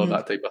handler,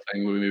 that type of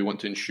thing. We maybe want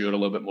to ensure a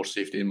little bit more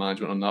safety and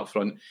management on that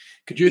front.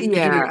 Could you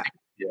yeah,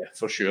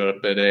 for sure.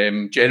 But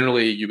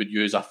generally, you would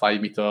use a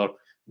 5 meter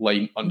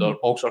line under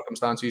all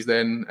circumstances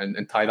then,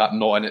 and tie that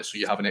knot in it so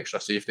you have an extra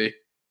safety.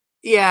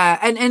 Yeah,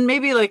 and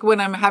maybe like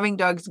when I'm having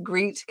dogs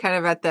greet, kind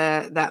of at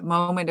that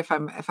moment, if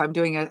I'm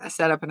doing a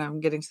setup and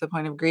I'm getting to the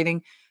point of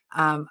greeting,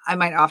 I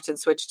might often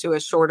switch to a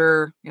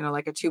shorter,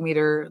 like a 2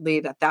 meter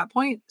lead at that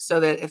point, so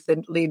that if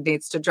the lead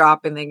needs to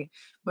drop and they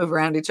move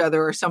around each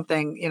other or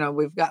something,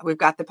 we've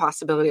got the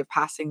possibility of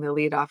passing the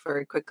lead off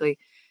very quickly.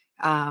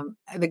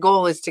 The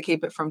goal is to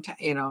keep it from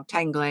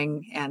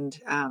tangling, and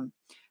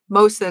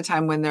most of the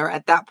time when they're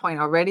at that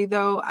point already,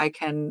 though, I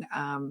can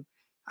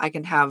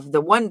have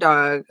the one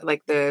dog,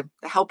 like the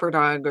helper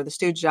dog or the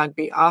stooge dog,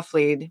 be off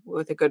lead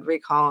with a good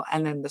recall.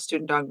 And then the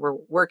student dog we're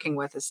working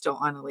with is still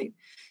on a lead.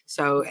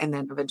 So, and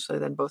then eventually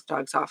then both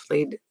dogs off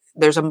lead.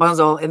 There's a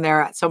muzzle in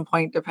there at some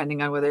point,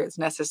 depending on whether it's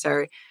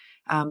necessary.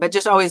 But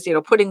just always,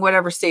 putting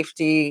whatever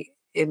safety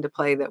into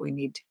play that we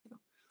need to.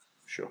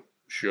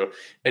 Sure.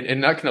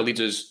 And that kind of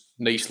leads us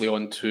nicely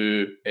on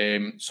to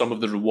some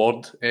of the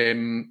reward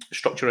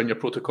structure in your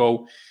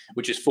protocol,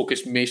 which is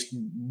focused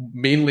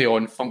mainly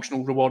on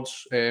functional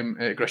rewards,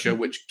 Grisha,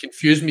 which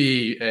confused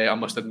me, I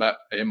must admit,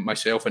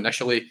 myself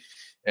initially,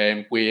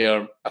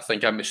 where I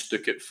think I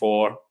mistook it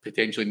for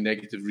potentially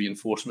negative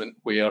reinforcement,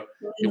 where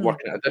you're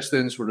working at a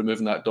distance, we're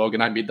removing that dog,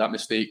 and I made that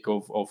mistake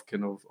of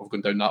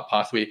going down that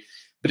pathway.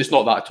 But it's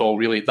not that at all,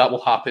 really. That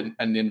will happen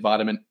in the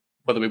environment,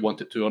 whether we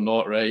want it to or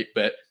not, right?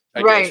 But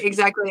right,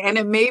 exactly. And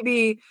it may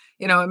be,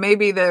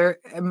 they're,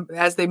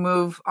 as they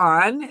move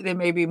on, they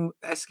may be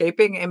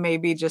escaping. It may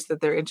be just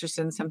that they're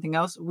interested in something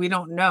else. We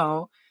don't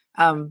know.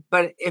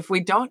 But if we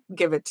don't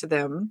give it to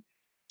them,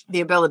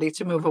 the ability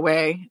to move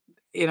away,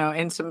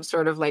 in some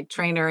sort of like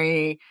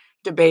trainery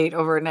debate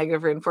over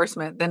negative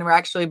reinforcement, then we're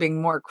actually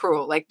being more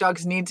cruel. Like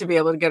dogs need to be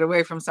able to get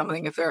away from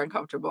something if they're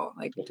uncomfortable,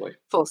 like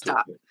full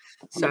stop.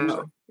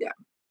 So, yeah.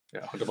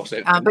 Yeah,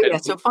 100%. But yeah,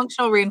 so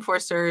functional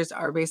reinforcers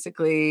are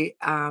basically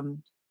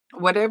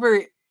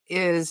whatever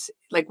is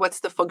like,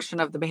 what's the function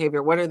of the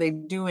behavior? What are they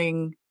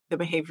doing the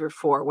behavior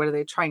for? What are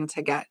they trying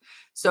to get?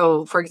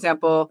 So, for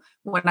example,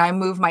 when I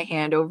move my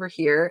hand over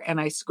here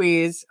and I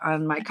squeeze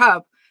on my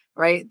cup,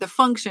 right, the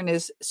function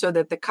is so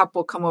that the cup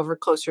will come over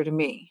closer to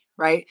me,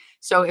 right?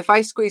 So if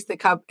I squeeze the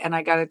cup and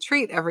I got a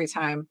treat every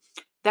time,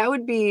 that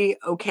would be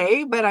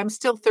okay, but I'm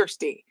still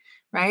thirsty,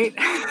 right?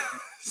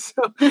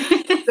 so,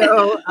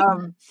 so,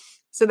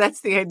 so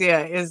that's the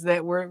idea, is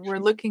that we're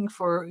looking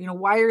for,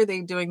 why are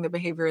they doing the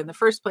behavior in the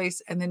first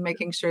place, and then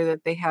making sure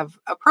that they have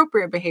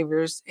appropriate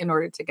behaviors in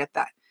order to get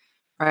that.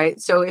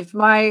 Right. So if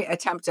my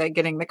attempt at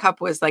getting the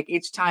cup was like,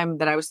 each time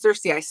that I was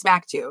thirsty, I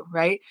smacked you,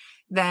 right?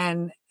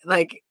 Then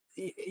like,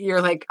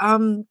 you're like,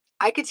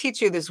 I could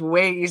teach you this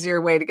way easier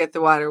way to get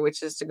the water,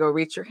 which is to go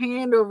reach your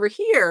hand over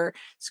here,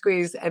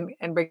 squeeze and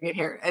bring it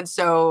here. And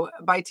so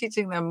by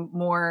teaching them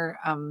more,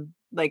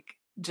 like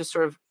just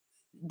sort of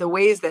the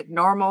ways that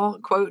normal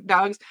quote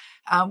dogs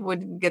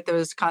would get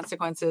those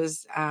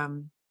consequences,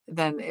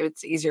 then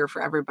it's easier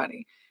for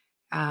everybody.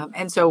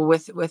 And so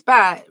with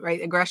Bat,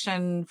 right,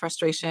 aggression,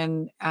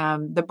 frustration,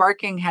 the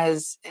barking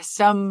has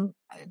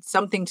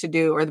something to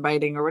do, or the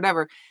biting or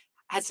whatever,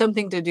 has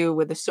something to do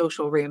with the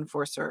social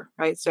reinforcer,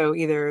 right? So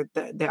either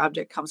the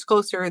object comes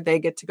closer, they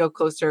get to go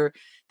closer,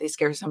 they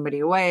scare somebody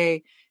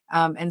away.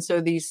 And so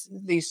these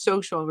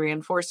social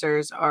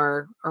reinforcers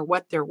are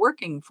what they're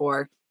working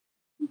for.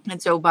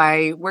 And so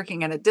by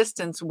working at a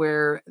distance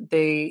where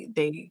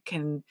they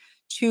can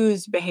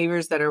choose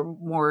behaviors that are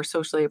more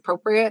socially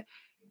appropriate,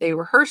 they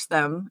rehearse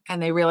them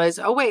and they realize,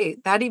 oh,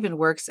 wait, that even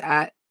works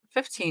at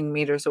 15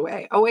 meters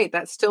away. Oh, wait,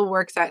 that still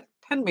works at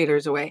 10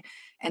 meters away.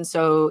 And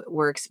so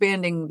we're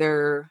expanding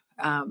their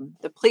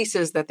the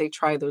places that they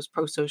try those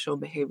pro-social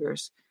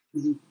behaviors.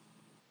 Mm-hmm.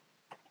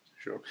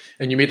 Sure.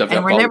 And you made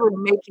and we're never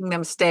making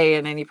them stay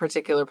in any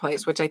particular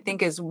place, which I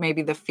think is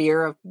maybe the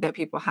fear that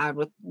people had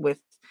with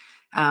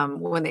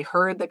when they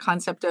heard the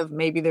concept of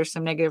maybe there's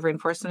some negative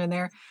reinforcement in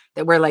there,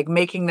 that we're like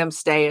making them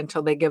stay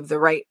until they give the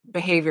right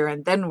behavior,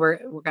 and then we're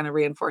going to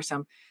reinforce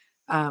them.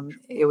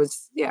 It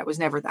was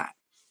never that.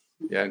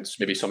 Yeah, it's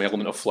maybe some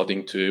element of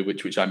flooding too,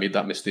 which I made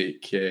that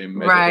mistake.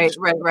 Right.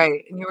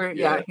 And you were,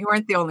 you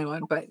weren't the only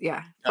one, but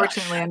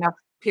fortunately enough,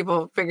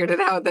 people figured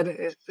it out that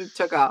it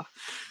took off.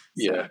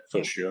 Yeah,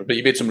 for sure. But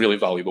you made some really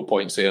valuable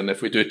points there. And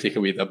if we do take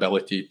away the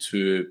ability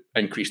to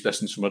increase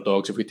distance from our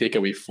dogs, if we take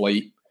away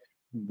flight,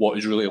 what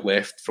is really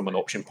left from an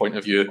option point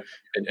of view?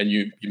 And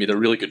you made a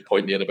really good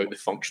point there about the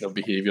function of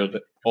behaviour,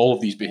 that all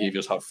of these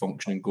behaviours have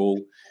function and goal.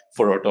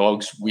 For our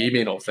dogs, we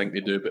may not think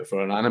they do, but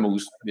for our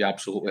animals, they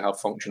absolutely have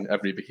function.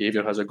 Every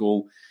behaviour has a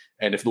goal.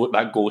 And if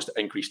that goal is to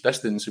increase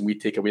distance and we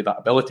take away that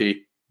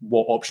ability,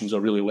 what options are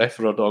really left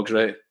for our dogs,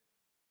 right?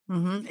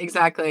 Mm-hmm,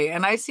 exactly.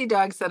 And I see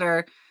dogs that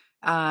are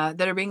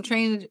being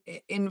trained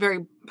in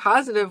very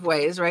positive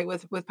ways, right?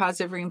 With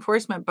positive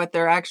reinforcement, but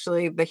they're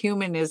actually, the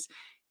human is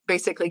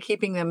basically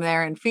keeping them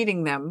there and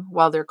feeding them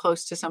while they're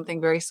close to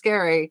something very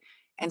scary.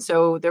 And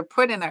so they're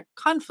put in a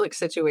conflict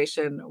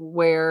situation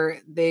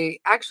where they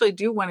actually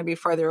do want to be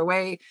farther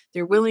away.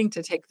 They're willing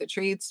to take the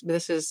treats.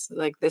 This is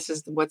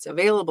what's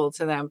available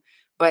to them.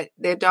 But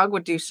the dog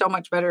would do so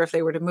much better if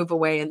they were to move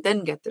away and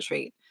then get the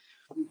treat.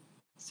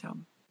 So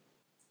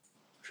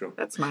sure.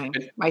 That's my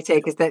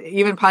take, is that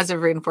even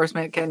positive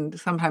reinforcement can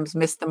sometimes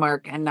miss the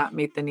mark and not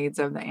meet the needs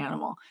of the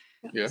animal.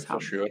 Yeah, for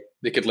sure.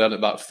 They could learn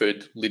that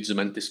food leads them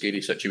into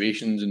scary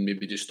situations and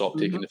maybe just stop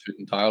taking the food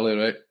entirely,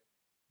 right?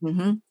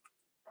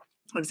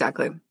 Mm-hmm.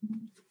 Exactly.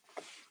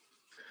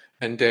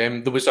 And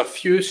there was a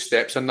few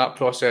steps in that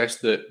process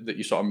that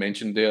you sort of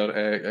mentioned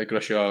there,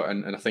 Grisha,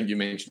 and I think you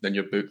mentioned in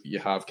your book that you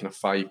have kind of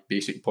 5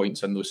 basic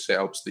points in those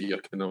setups that you're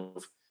kind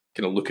of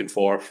looking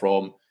for,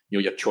 from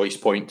your choice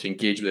point to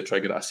engage with the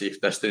trigger at a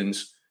safe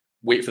distance,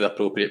 wait for the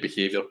appropriate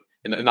behaviour.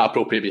 And that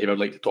appropriate behaviour I'd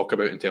like to talk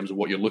about in terms of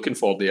what you're looking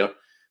for there.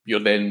 You're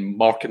then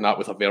marking that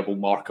with a verbal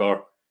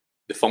marker,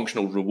 the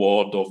functional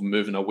reward of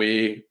moving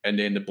away, and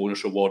then the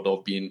bonus reward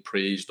of being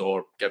praised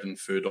or given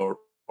food or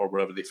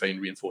wherever they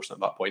find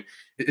reinforcement at that point.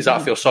 Is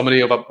that a fair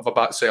summary of a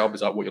bat setup?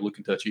 Is that what you're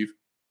looking to achieve?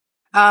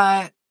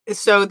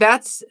 So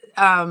that's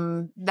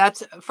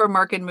for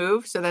mark and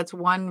move. So that's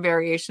one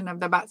variation of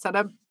the bat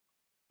setup.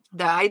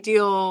 The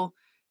ideal,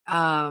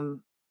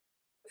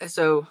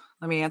 so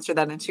let me answer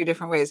that in 2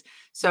 different ways.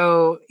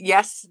 So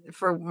yes,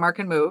 for mark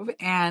and move.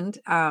 And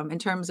in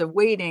terms of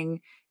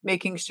waiting,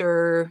 making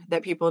sure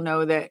that people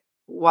know that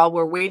while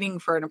we're waiting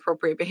for an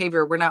appropriate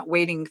behavior, we're not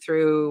waiting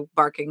through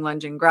barking,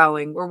 lunging,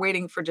 growling. We're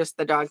waiting for just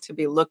the dog to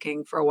be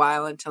looking for a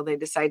while until they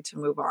decide to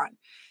move on.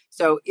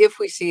 So if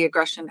we see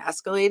aggression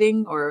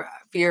escalating or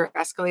fear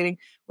escalating,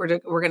 we're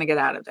going to get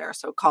out of there.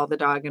 So call the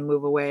dog and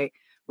move away,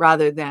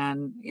 rather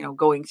than,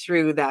 going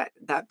through that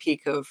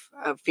peak of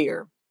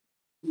fear.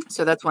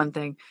 So that's one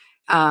thing.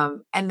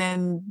 But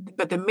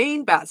the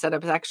main bat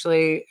setups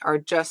actually are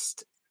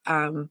just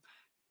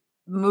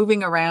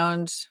moving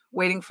around,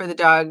 waiting for the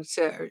dog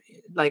to,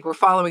 we're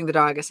following the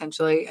dog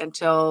essentially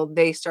until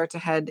they start to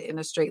head in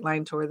a straight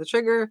line toward the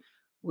trigger.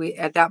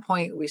 At that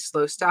point, we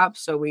slow stop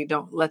so we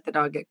don't let the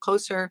dog get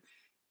closer.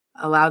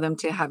 allow them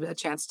to have a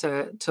chance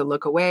to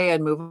look away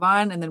and move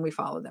on, and then we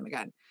follow them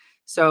again.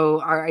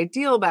 So our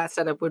ideal bat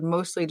setup would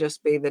mostly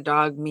just be the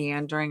dog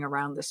meandering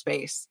around the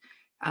space.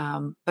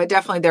 But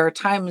definitely there are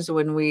times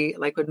when we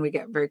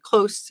get very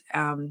close,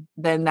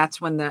 then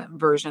that's when the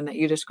version that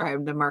you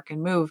described, the mark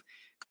and move.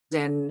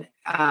 And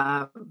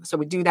so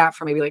we do that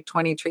for maybe like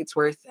 20 treats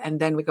worth, and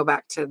then we go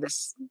back to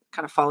this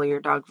kind of follow your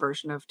dog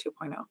version of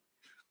 2.0.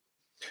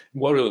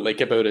 What I really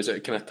like about it is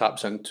it kind of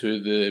taps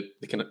into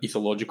the kind of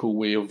ethological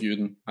way of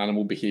viewing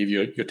animal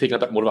behaviour. You're taking a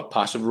bit more of a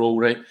passive role,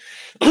 right?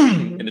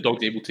 And the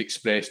dog's able to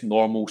express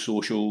normal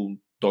social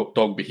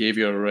dog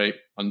behaviour, right,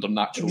 under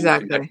natural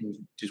conditions,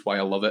 which is why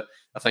I love it.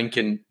 I think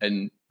in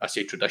I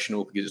say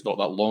traditional because it's not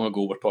that long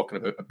ago, we're talking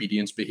about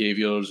obedience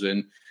behaviours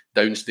and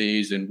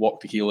downstays and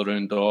walk the heel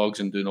around dogs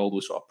and doing all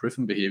those sort of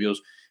proofing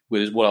behaviours.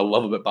 Whereas what I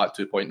love about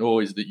Bat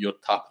 2.0 is that you're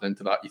tapping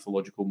into that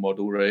ethological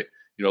model, right?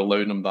 You're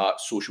allowing them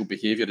that social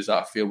behaviour. Is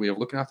that a fair way of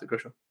looking at it,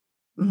 Grisha?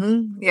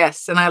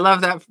 Yes, and I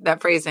love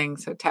that phrasing.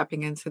 So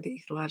tapping into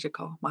the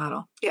ethological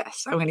model.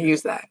 Yes, I'm going to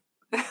use that.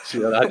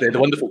 So I had the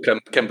wonderful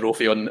Kim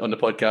Brophy on the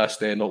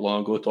podcast not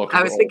long ago talking.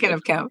 I was thinking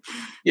of Kim.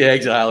 Yeah,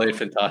 exactly.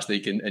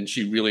 Fantastic, and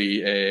she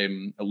really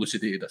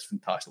elucidated this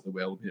fantastically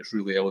well. It's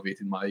really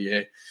elevating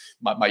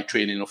my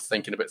training of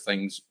thinking about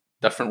things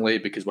differently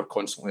because we're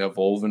constantly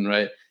evolving,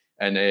 right?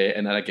 And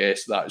I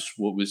guess that's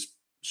what was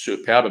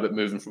superb about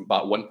moving from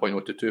Bat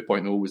 1.0 to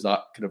 2.0 was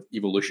that kind of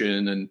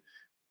evolution and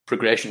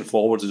progression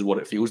forwards is what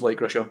it feels like,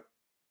 Grisha.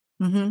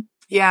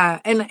 Yeah,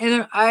 and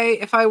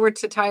if I were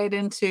to tie it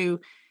into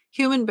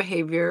human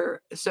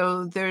behavior,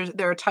 so there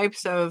are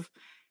types of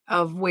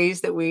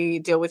ways that we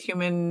deal with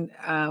human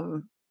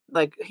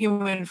like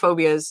human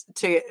phobias.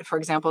 For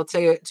example,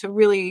 to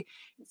really,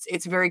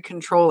 it's very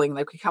controlling.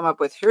 Like we come up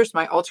with, here's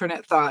my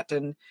alternate thought,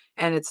 and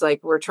it's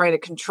like we're trying to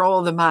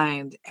control the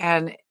mind.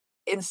 And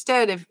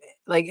instead of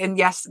and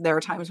yes, there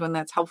are times when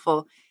that's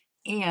helpful,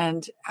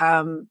 and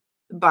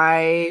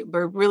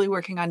we're really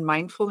working on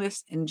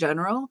mindfulness in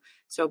general.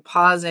 So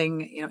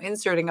pausing,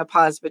 inserting a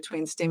pause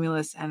between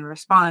stimulus and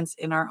response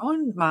in our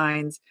own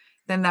minds,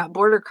 then that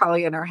border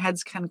collie in our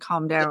heads can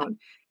calm down.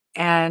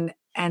 And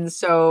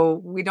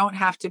so we don't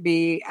have to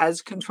be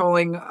as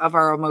controlling of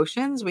our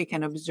emotions. We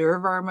can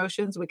observe our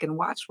emotions. We can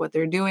watch what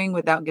they're doing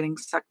without getting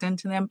sucked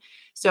into them.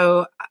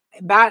 So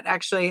BAT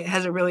actually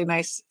has a really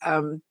nice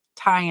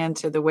tie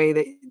into the way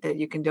that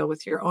you can deal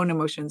with your own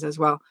emotions as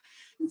well.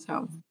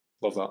 So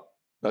love that.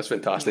 That's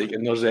fantastic.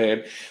 And there's,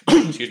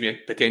 excuse me,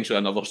 potentially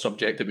another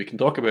subject that we can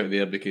talk about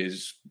there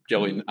because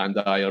Gillian and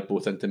I are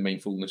both into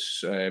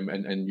mindfulness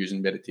and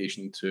using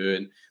meditation too.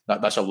 And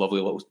that's a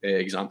lovely little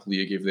example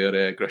you gave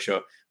there,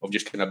 Grisha, of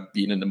just kind of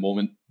being in the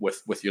moment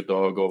with your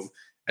dog, of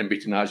in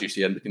between, as you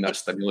say, in between that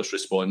stimulus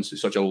response.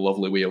 It's such a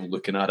lovely way of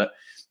looking at it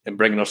and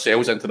bringing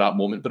ourselves into that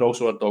moment, but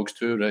also our dogs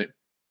too, right?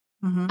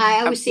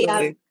 I always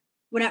say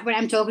when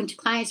I'm talking to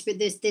clients about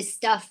this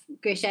stuff,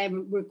 Grisha,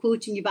 we're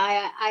coaching you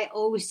by. I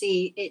always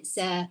say it's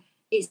a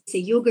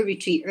yoga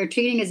retreat, or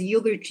training is a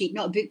yoga retreat,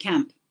 not a boot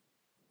camp.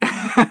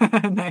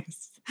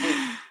 Nice,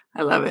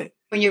 I love it.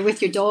 When you're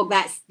with your dog,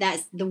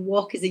 that's the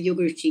walk is a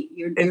yoga retreat.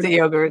 It's a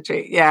yoga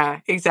retreat. Yeah,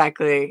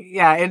 exactly.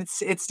 Yeah,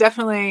 it's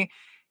definitely.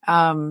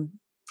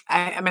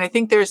 I mean, I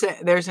think there's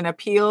an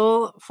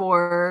appeal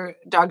for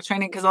dog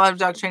training because a lot of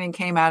dog training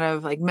came out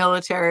of like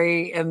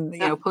military and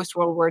post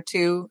World War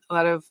II. A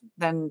lot of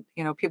then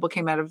people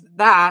came out of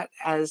that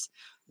as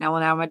now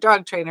I'm a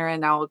dog trainer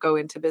and now I'll go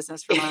into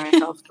business for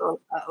myself. So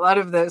a lot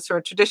of the sort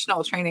of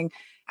traditional training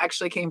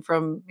actually came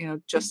from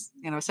just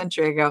a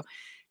century ago,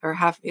 or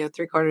half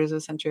 3/4 of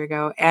a century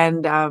ago,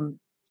 and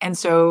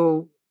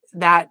so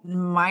that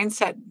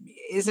mindset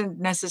isn't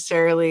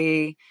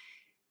necessarily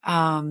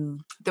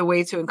the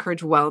way to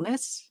encourage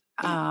wellness.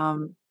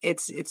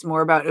 It's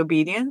more about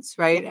obedience,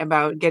 right?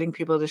 About getting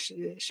people to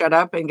shut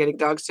up and getting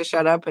dogs to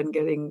shut up and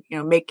getting,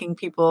 making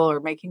people or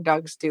making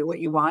dogs do what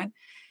you want.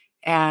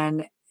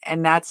 And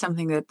that's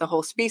something that the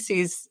whole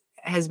species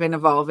has been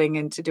evolving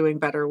into doing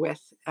better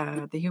with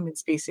the human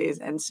species.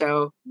 And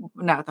so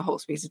not the whole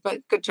species, but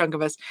a good chunk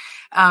of us.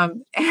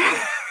 And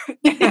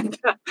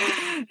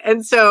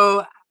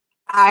so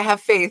I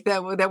have faith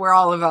that we're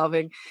all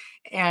evolving,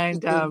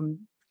 and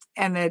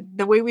that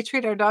the way we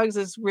treat our dogs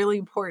is really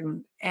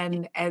important.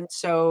 And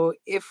so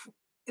if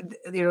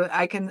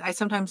I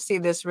sometimes see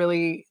this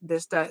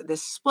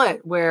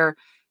split where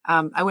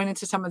I went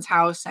into someone's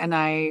house and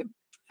I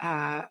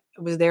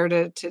was there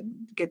to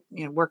get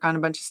work on a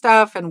bunch of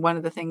stuff, and one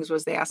of the things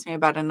was they asked me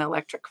about an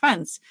electric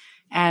fence,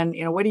 and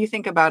what do you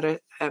think about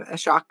a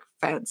shock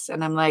fence?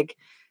 And I'm like,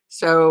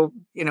 so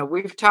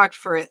we've talked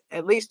for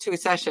at least 2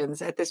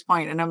 sessions at this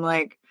point, and I'm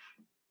like,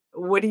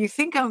 what do you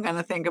think I'm going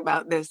to think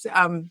about this?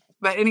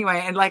 But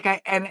anyway, and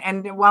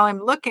while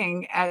I'm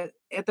looking at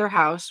their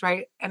house,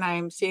 right, and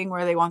I'm seeing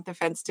where they want the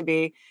fence to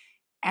be,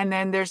 and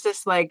then there's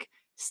this like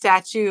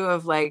statue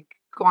of like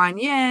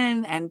Guan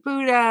Yin and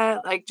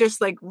Buddha, like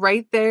just like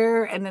right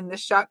there. And then the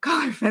shock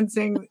collar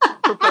fencing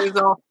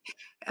proposal.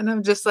 And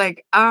I'm just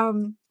like,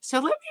 so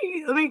let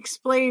me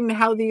explain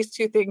how these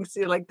two things,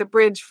 like the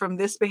bridge from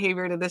this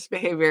behavior to this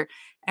behavior,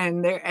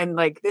 and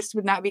like this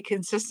would not be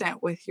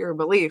consistent with your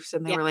beliefs.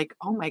 And they were like,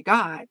 oh my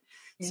God.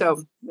 Yes.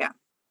 So yeah,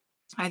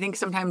 I think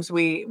sometimes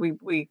we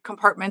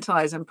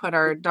compartmentalize and put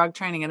our dog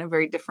training in a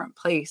very different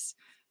place.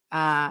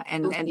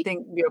 And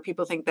think,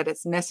 people think that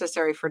it's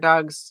necessary for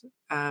dogs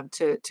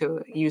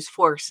to use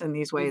force in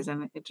these ways,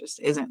 and it just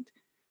isn't.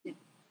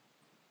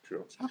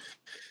 True. So,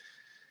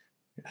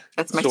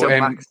 that's my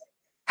soapbox.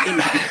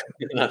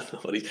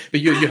 But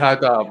you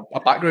had a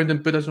background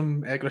in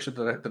Buddhism, Grisha.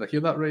 Did I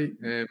hear that right?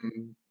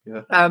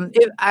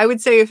 I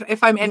would say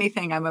if I'm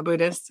anything, I'm a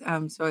Buddhist.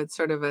 So it's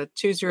sort of a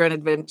choose your own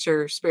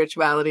adventure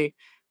spirituality,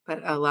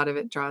 but a lot of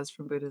it draws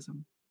from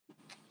Buddhism.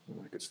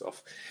 Oh, good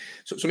stuff.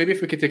 So maybe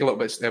if we could take a little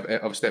bit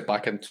of a step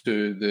back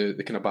into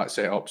the kind of back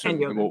setups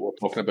and what we're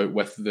talking about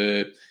with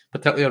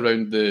particularly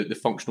around the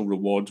functional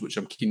rewards, which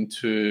I'm keen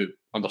to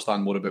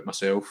understand more about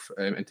myself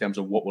in terms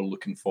of what we're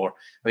looking for.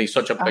 I think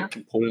such a big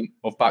component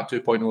of Back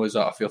 2.0 is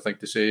that a fair thing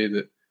to say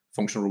that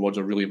functional rewards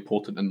are really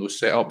important in those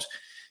setups.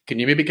 Can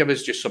you maybe give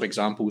us just some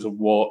examples of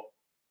what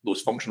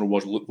those functional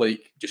rewards look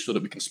like, just so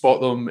that we can spot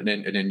them and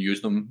then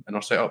use them in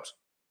our setups?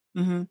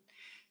 Mm-hmm.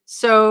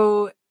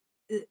 So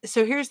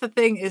here's the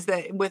thing, is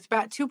that with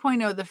BAT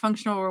 2.0, the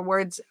functional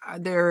rewards,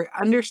 their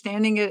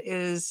understanding it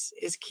is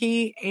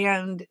key,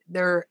 and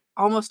they're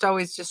almost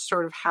always just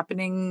sort of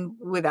happening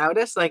without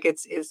us. Like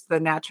it's the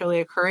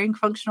naturally occurring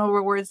functional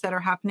rewards that are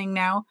happening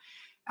now.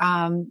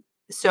 But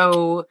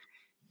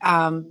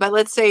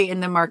let's say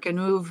in the mark and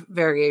move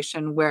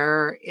variation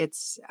where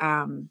it's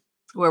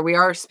where we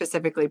are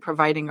specifically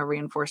providing a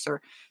reinforcer.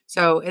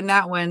 So in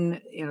that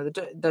one,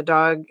 the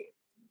dog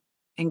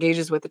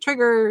engages with the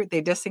trigger,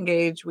 they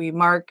disengage, we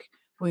mark,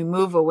 we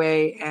move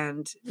away,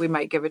 and we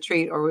might give a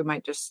treat or we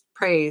might just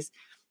praise.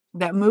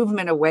 That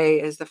movement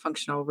away is the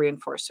functional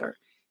reinforcer.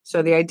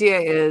 So the idea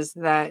is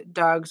that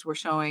dogs were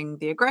showing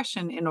the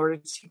aggression in order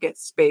to get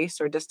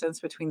space or distance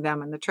between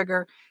them and the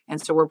trigger.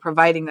 And so we're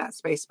providing that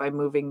space by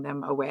moving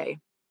them away.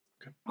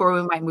 Okay. Or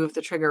we might move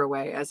the trigger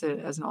away as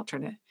an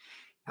alternate.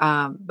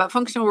 But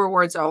functional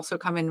rewards also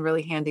come in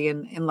really handy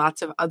in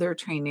lots of other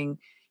training.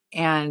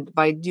 And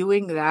by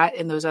doing that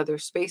in those other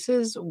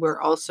spaces,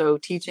 we're also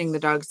teaching the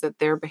dogs that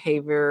their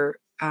behavior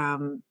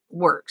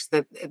works,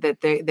 that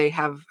they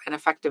have an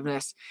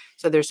effectiveness.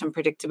 So there's some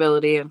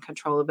predictability and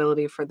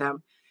controllability for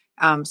them.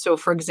 So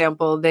for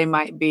example, they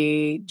might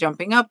be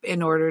jumping up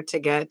in order to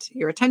get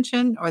your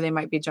attention, or they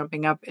might be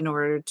jumping up in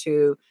order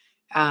to,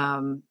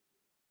 to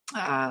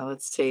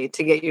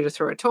get you to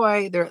throw a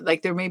toy.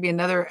 There may be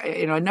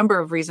a number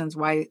of reasons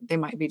why they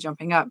might be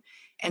jumping up.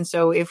 And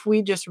so if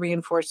we just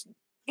reinforce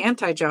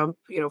anti-jump,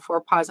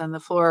 4 paws on the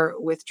floor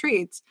with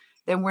treats,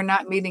 then we're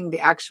not meeting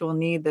the actual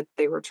need that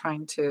they were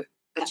trying to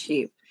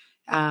achieve.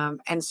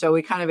 And so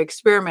we kind of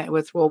experiment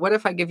with, well, what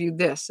if I give you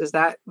this? Is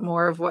that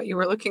more of what you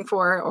were looking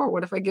for? Or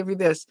what if I give you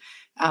this?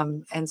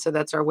 And so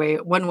that's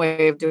one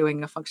way of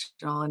doing a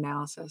functional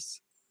analysis.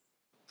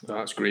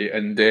 That's great.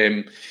 And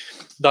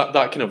that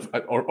kind of,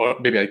 or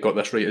maybe I got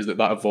this right, is that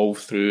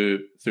evolved through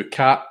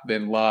CAT,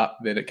 then LAT,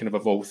 then it kind of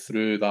evolved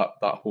through that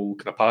whole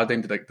kind of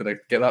paradigm. Did I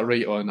get that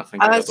right? Or I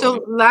think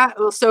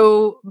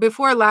so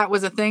before LAT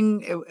was a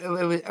thing,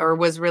 it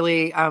was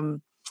really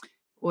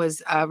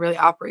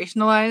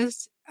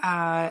operationalized.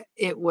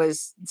 It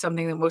was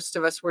something that most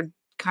of us were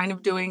kind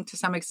of doing to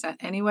some extent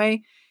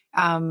anyway.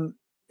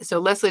 So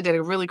Leslie did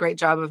a really great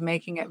job of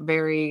making it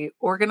very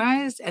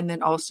organized, and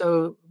then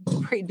also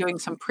doing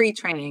some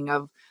pre-training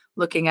of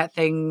looking at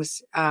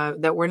things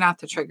that were not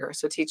the trigger.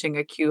 So teaching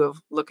a cue of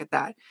look at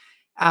that.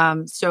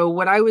 So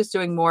what I was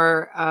doing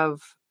more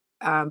of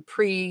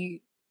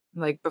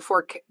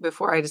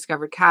before I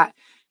discovered CAT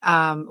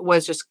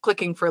was just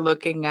clicking for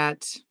looking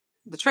at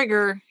the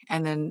trigger,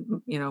 and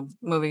then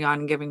moving on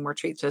and giving more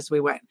treats as we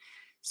went.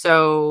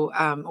 So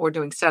or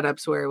doing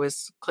setups where it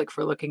was click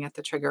for looking at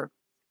the trigger.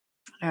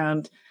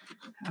 And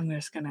I'm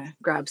just gonna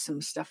grab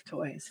some stuffed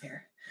toys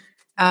here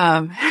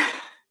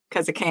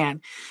because I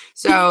can.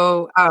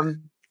 So all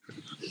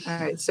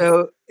right,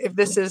 so if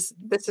this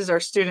is our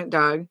student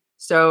dog,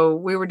 so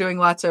we were doing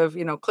lots of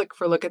click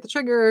for look at the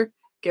trigger,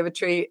 give a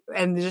treat,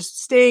 and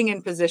just staying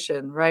in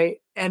position, right?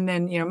 And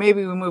then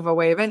maybe we move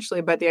away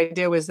eventually, but the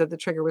idea was that the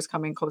trigger was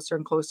coming closer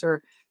and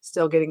closer,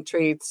 still getting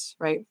treats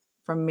right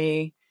from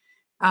me.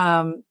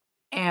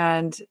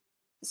 And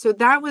so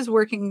that was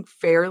working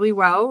fairly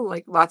well.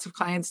 Like lots of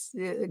clients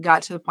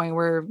got to the point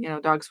where,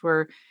 dogs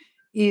were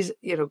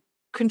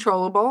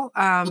controllable.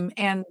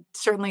 And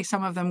certainly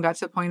some of them got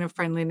to the point of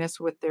friendliness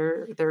with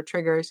their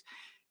triggers.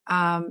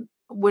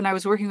 When I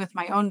was working with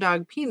my own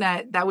dog,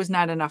 Peanut, that was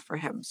not enough for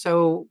him.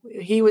 So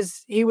he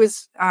looked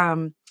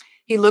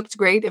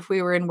great if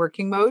we were in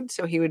working mode.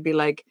 So he would be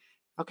like,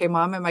 okay,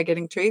 Mom, am I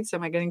getting treats?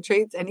 Am I getting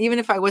treats? And even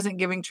if I wasn't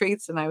giving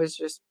treats and I was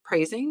just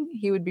praising,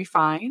 he would be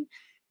fine.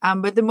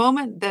 But the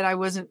moment that I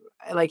wasn't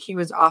like, he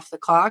was off the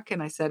clock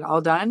and I said,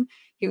 all done,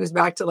 he was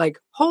back to like,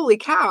 holy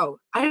cow,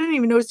 I didn't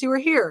even notice you were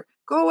here.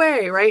 Go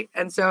away. Right.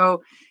 And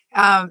so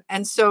I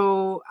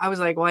was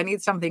like, well, I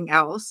need something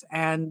else.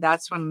 And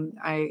that's when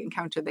I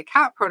encountered the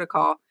cat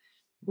protocol,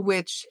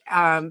 which,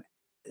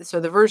 so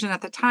the version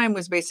at the time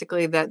was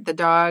basically that the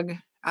dog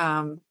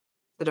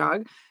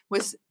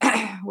was,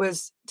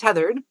 was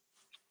tethered.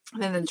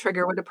 And then the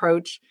trigger would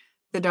approach.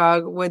 The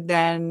dog would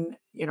then,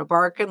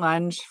 bark and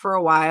lunge for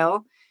a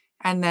while.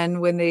 And then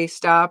when they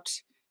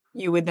stopped,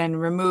 you would then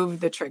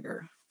remove the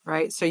trigger,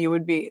 right? So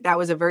that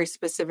was a very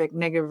specific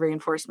negative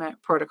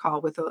reinforcement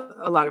protocol with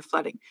a lot of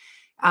flooding.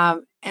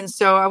 And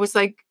so I was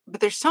like,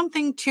 but there's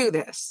something to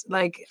this.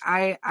 Like,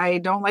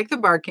 I don't like the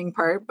barking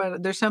part,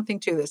 but there's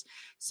something to this.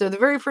 So the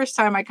very first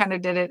time I kind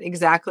of did it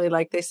exactly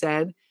like they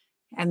said.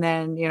 And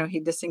then, he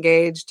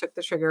disengaged, took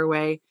the trigger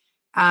away.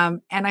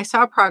 And I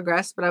saw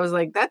progress, but I was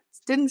like, that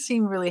didn't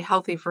seem really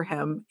healthy for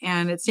him.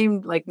 And it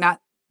seemed like not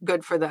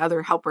good for the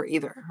other helper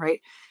either. Right.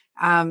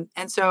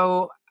 And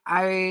so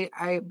I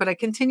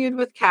continued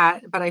with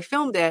Cat, but I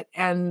filmed it,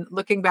 and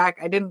looking back,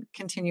 I didn't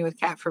continue with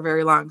Cat for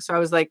very long. So I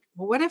was like,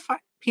 well, what if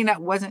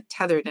Peanut wasn't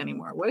tethered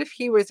anymore? What if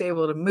he was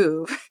able to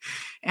move?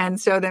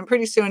 And so then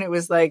pretty soon it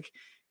was like,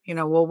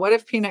 well, what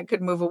if Peanut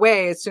could move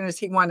away as soon as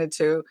he wanted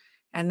to?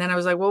 And then I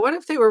was like, well, what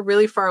if they were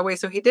really far away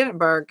so he didn't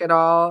bark at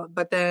all,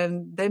 but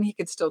then he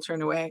could still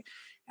turn away?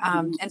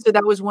 And so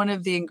that was one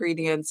of the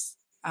ingredients.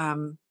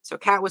 So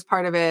Cat was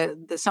part of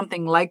it. The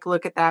something like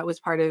Look at That was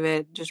part of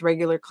it. Just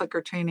regular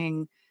clicker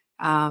training.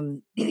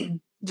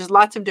 Just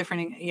lots of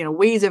different,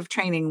 ways of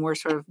training were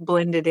sort of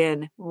blended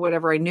in.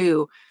 Whatever I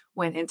knew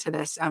went into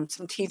this.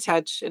 Some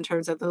T-touch in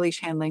terms of the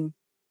leash handling.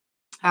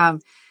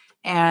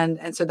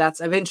 And so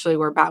that's eventually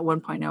where BAT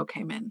 1.0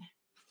 came in.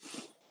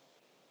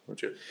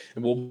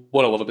 And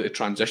what I love about the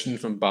transition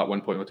from BAT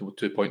 1.0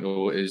 to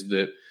 2.0 is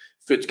that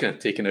food's kind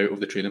of taken out of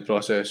the training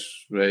process,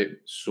 right?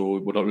 So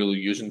we're not really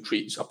using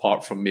treats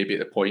apart from maybe at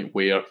the point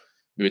where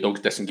maybe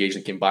dogs disengaged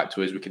and came back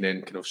to us. We can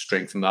then kind of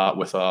strengthen that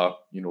with a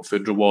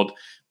food reward.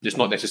 It's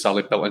not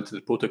necessarily built into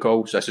the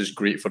protocols. This is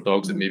great for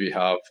dogs that maybe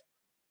have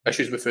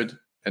issues with food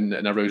in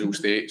arousal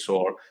states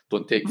or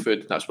don't take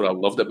food. That's what I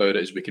loved about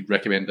it, is we could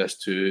recommend this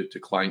to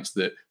clients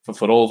that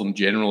for all of them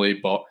generally,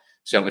 but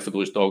certainly for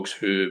those dogs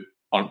who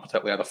aren't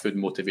particularly either food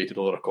motivated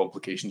or there are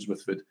complications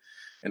with food.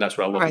 And that's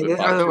what I love about it.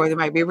 Otherwise, they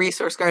might be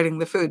resource guarding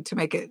the food to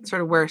make it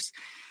sort of worse.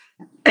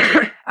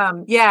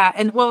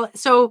 And well,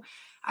 so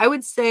I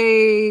would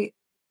say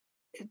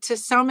to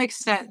some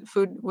extent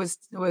food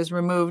was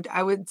removed.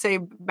 I would say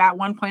BAT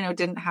 1.0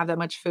 didn't have that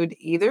much food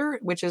either,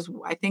 which is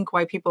I think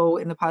why people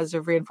in the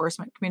positive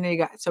reinforcement community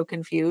got so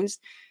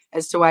confused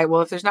as to why, well,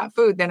 if there's not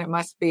food, then it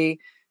must be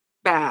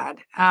bad.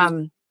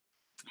 But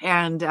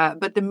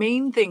the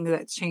main thing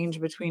that's changed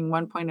between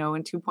 1.0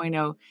 and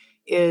 2.0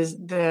 is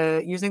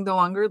using the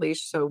longer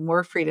leash, so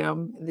more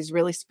freedom, these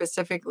really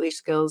specific leash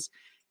skills,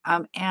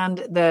 and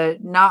the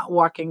not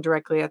walking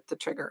directly at the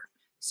trigger.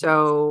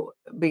 So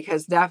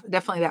because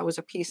definitely that was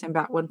a piece in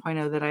BAT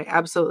 1.0 that I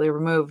absolutely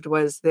removed,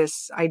 was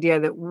this idea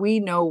that we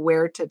know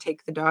where to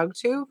take the dog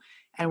to,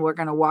 and we're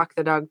going to walk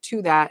the dog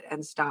to that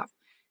and stop.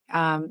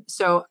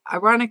 So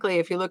ironically,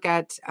 if you look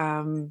at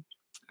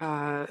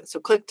so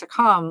Click to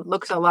Calm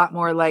looks a lot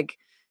more like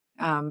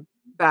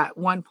BAT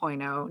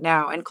 1.0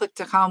 now, and Click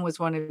to Calm was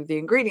one of the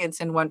ingredients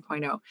in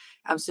 1.0.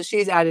 So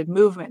she's added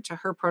movement to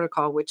her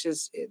protocol, which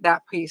is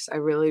that piece I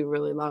really,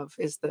 really love,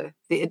 is the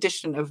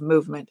addition of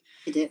movement.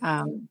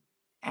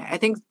 I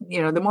think,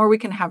 the more we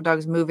can have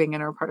dogs moving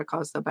in our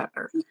protocols, the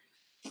better.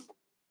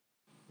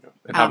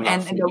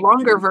 And the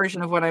longer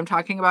version of what I'm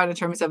talking about in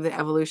terms of the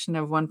evolution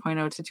of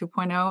 1.0 to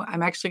 2.0,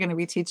 I'm actually going to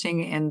be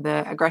teaching in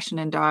the Aggression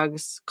in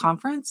Dogs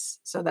conference.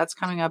 So that's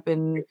coming up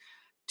in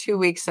 2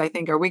 weeks, I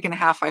think, or a week and a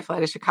half. I fly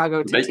to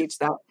Chicago to teach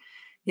that.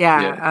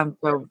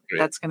 So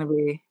that's going to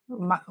be,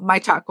 my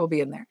talk will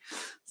be in there.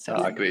 So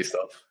great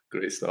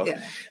stuff.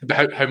 Yeah.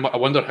 But I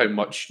wonder how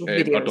much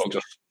our dogs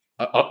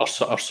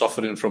are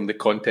suffering from the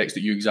context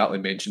that you exactly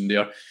mentioned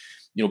there.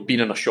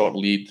 Being on a short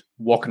lead,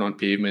 walking on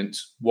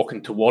pavements,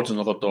 walking towards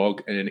another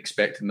dog, and then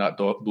expecting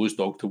those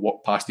dogs to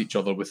walk past each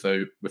other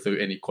without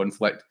any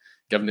conflict,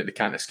 given that they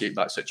can't escape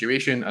that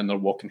situation and they're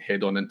walking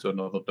head on into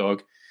another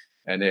dog.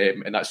 And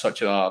that's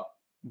such a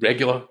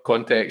regular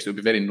context. It would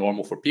be very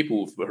normal for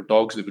people, for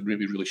dogs that would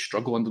really, really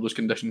struggle under those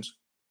conditions.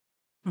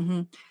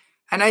 Mm-hmm.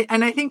 And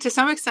I think to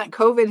some extent,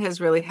 COVID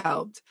has really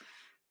helped.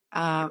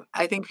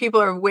 I think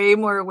people are way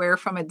more aware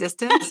from a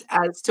distance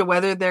as to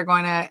whether they're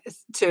going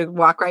to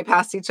walk right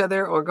past each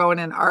other or go in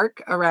an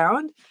arc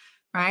around,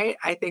 right?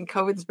 I think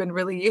COVID's been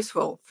really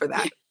useful for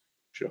that.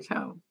 Sure.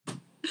 So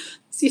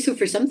it's useful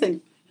for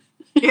something.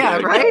 Yeah,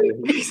 right?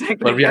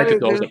 Exactly.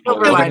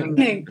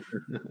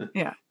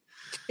 Yeah.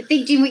 I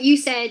think, Jean, what you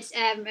said,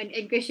 and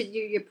Grisha,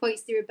 your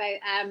points there about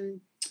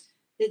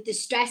the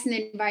stress in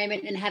the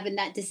environment and having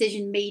that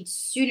decision made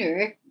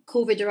sooner,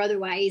 COVID or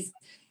otherwise.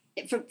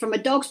 From a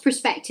dog's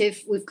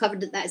perspective, we've covered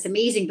that that's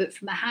amazing, but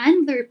from a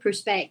handler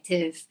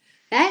perspective,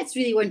 that's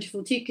really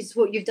wonderful too, because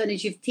what you've done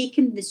is you've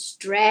taken the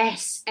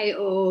stress out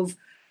of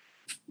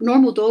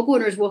normal dog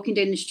owners walking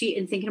down the street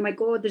and thinking, oh my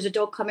God, there's a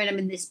dog coming, I'm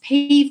in this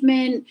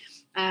pavement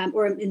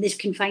or I'm in this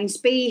confined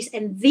space,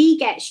 and they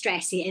get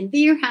stressy and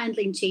their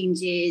handling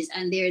changes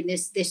and they're in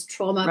this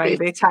trauma. Right,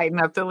 they tighten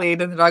up the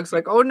lead and the dog's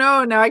like, oh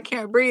no, now I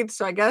can't breathe.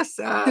 So I guess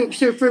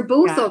so for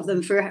both of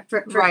them, for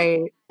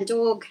right. a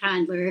dog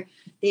handler,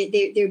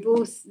 they're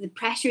both, the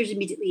pressure is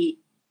immediately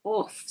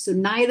off. So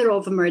neither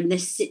of them are in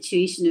this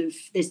situation of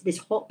this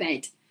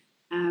hotbed.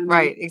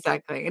 Right,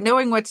 exactly. And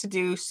knowing what to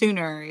do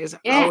sooner is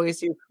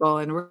always useful,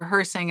 and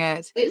rehearsing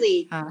it,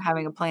 absolutely,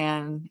 having a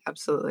plan,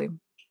 absolutely.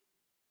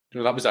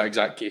 That was that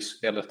exact case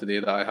earlier today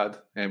that I had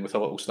with a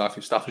little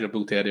Staffordshire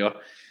Bull Terrier,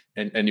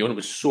 and the owner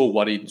was so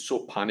worried,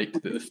 so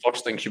panicked that the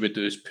first thing she would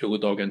do is pull the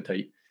dog in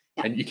tight,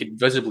 and you could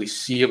visibly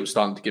see him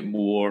starting to get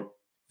more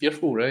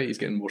fearful. Right, he's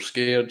getting more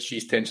scared.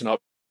 She's tensing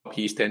up,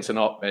 he's tensing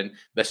up, and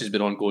this has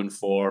been ongoing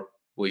for,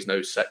 well, he's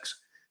now 6.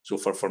 So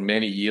for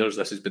many years,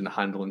 this has been the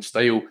handling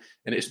style,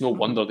 and it's no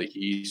wonder that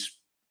he's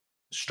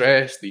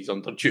stressed, he's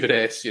under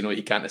duress,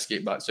 he can't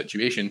escape that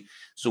situation.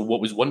 So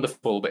what was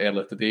wonderful about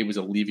earlier today was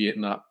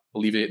alleviating that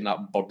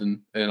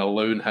burden and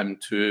allowing him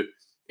to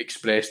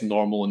express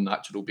normal and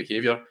natural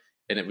behaviour.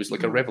 And it was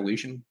like a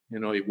revelation.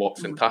 He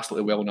walked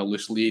fantastically well on a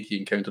loose lead, he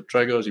encountered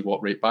triggers, he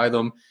walked right by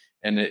them,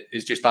 and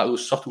it's just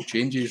those subtle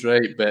changes,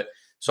 right? But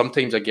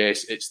sometimes I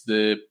guess it's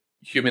the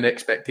human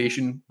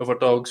expectation of our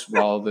dogs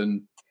rather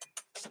than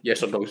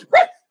yes or no.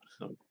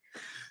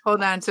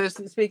 Hold on. So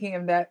speaking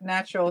of that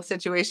natural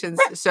situations,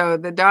 so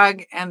the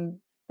dog and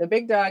the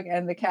big dog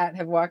and the cat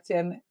have walked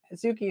in.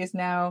 Zuki is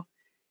now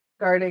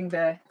guarding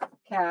the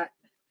cat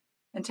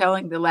and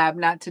telling the lab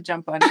not to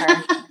jump on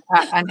her,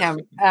 on him,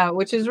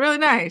 which is really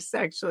nice,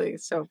 actually.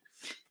 So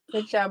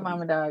good job,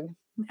 Mama Dog.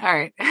 All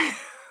right.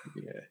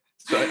 Yeah.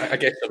 So I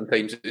guess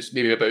sometimes it's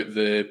maybe about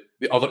the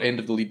other end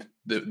of the lead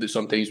that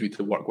sometimes we need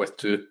to work with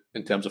too,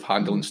 in terms of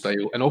handling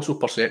style and also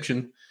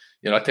perception.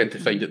 I tend to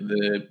find that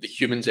the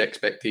humans'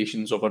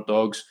 expectations of our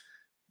dogs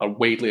are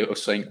widely out of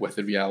sync with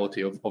the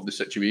reality of the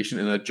situation,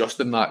 and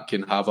adjusting that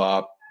can have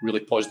a really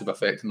positive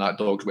effect on that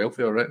dog's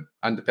welfare, right?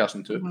 And the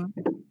person too.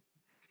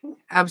 Mm-hmm.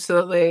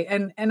 Absolutely.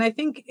 And I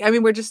think,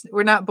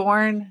 we're not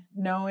born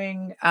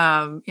knowing,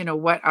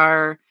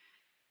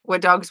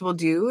 what dogs will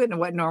do and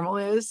what normal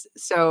is.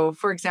 So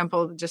for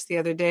example, just the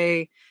other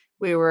day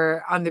we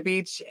were on the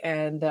beach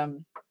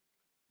and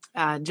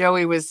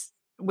Joey was,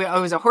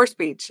 it was a horse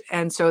beach.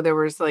 And so there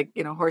was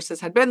horses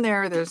had been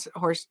there. There's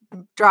horse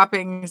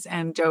droppings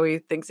and Joey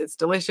thinks it's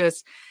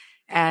delicious.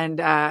 And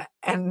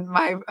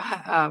my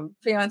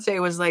fiance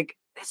was like,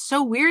 it's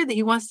so weird that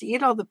he wants to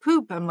eat all the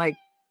poop. I'm like,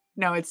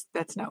 no,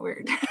 that's not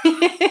weird.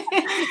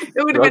 It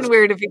would have been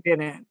weird if he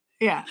didn't.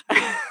 Yeah.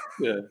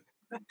 Yeah.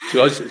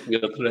 To us, it's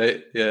weird,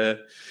 right? Yeah.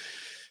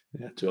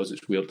 To us,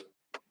 it's weird.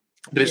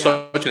 But it's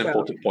such an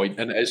important point,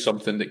 and it is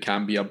something that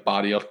can be a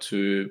barrier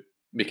to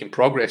making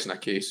progress in a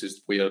case,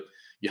 is where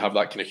you have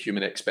that kind of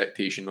human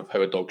expectation of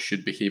how a dog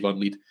should behave on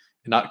lead.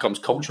 And that comes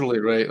culturally,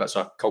 right? That's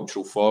a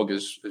cultural fog,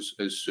 as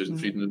Susan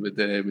Friedman would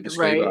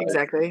describe. Right,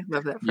 exactly.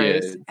 Love that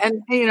phrase.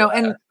 Yeah.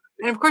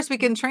 And of course we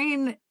can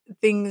train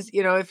things,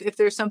 if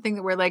there's something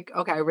that we're like,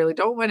 okay, I really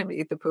don't want him to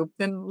eat the poop,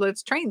 then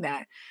let's train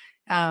that.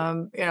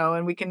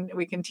 And we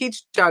can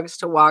teach dogs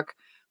to walk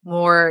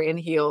more and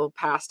heel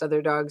past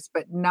other dogs,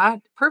 but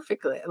not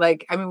perfectly.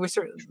 We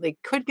certainly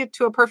could get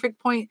to a perfect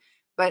point,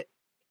 but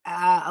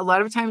a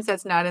lot of times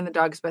that's not in the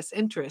dog's best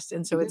interest.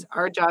 And so it's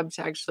our job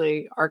to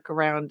actually arc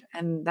around.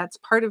 And that's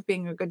part of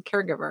being a good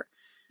caregiver.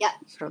 Yeah.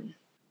 So.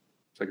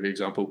 It's a great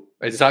example.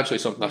 It's actually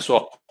something I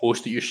saw a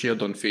post that you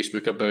shared on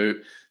Facebook about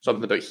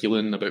something about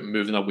healing, about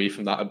moving away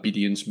from that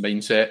obedience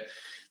mindset.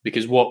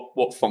 Because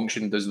what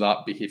function does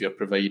that behaviour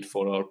provide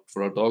for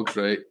our dogs,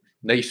 right?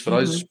 Nice for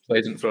us,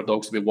 pleasant for our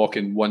dogs to be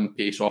walking one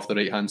pace off the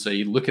right-hand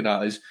side, looking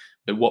at us,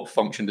 but what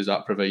function does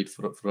that provide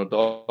for our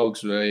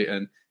dogs, right?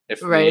 And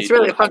it's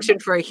really a function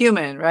for a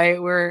human,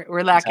 right?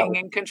 We're lacking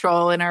in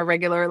control in our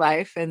regular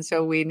life, and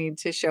so we need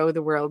to show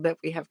the world that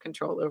we have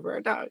control over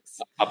our dogs.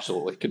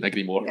 Absolutely, couldn't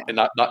agree more. Yeah. And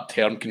that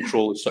term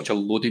control is such a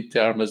loaded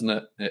term, isn't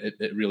it?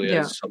 It really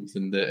is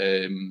something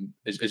that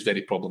is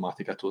very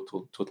problematic. I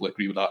totally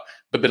agree with that.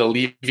 But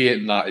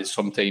alleviating that is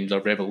sometimes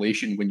a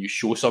revelation when you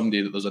show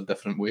somebody that there's a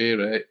different way,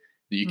 right?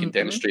 That you can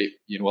demonstrate,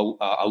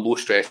 a low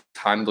stress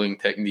handling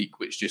technique,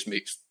 which just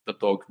makes the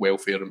dog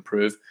welfare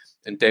improve.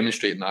 And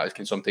demonstrating that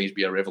can sometimes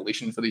be a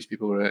revelation for these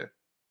people, right?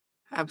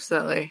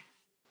 Absolutely.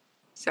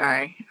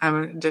 Sorry,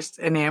 I'm just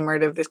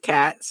enamored of this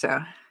cat.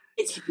 So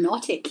it's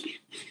hypnotic.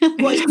 I'm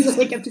just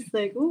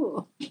like,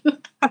 ooh.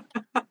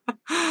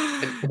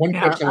 I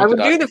would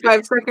do the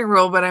 5-second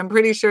rule, but I'm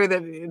pretty sure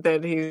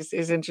that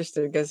he's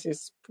interested because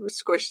he's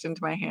squished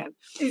into my hand.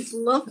 It's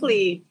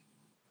lovely.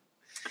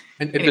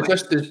 And anyway.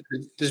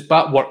 Does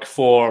that work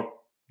for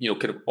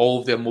kind of all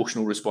of the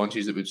emotional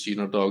responses that we've seen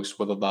in our dogs,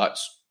 whether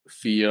that's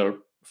fear,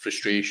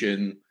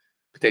 frustration,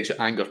 potential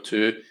anger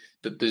too?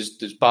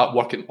 Does BAT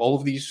work in all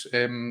of these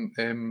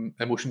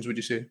emotions, would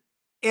you say?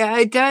 Yeah,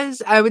 it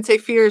does. I would say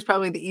fear is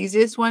probably the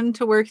easiest one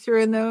to work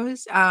through in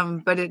those,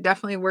 but it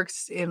definitely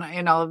works in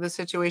all of the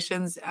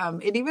situations.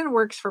 It even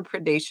works for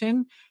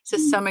predation to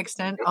some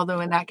extent,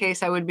 although in that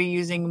case, I would be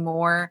using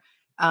more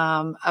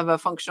of a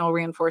functional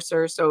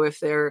reinforcer. So if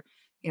they're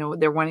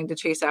wanting to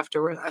chase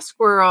after a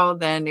squirrel,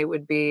 then it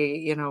would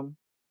be,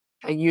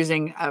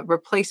 using a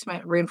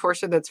replacement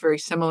reinforcer that's very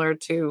similar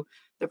to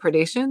the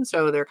predation.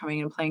 So they're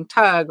coming and playing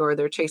tug, or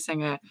they're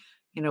chasing a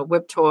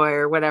whip toy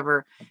or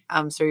whatever.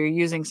 So you're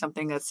using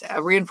something that's a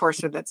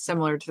reinforcer that's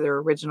similar to their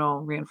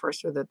original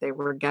reinforcer that they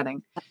were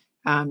getting,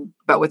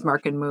 but with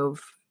mark and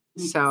move.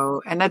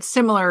 So, and that's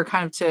similar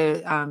kind of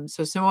to,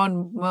 so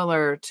Simone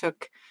Muller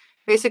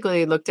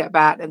basically looked at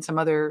BAT and some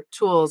other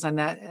tools, and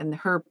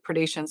her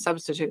predation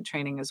substitute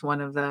training is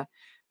one of the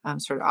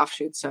sort of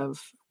offshoots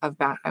of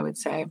BAT, I would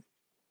say,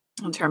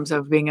 in terms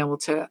of being able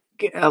to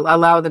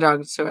allow the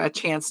dog a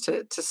chance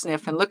to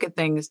sniff and look at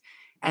things,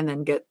 and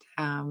then get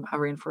a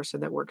reinforcer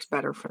that works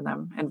better for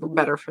them and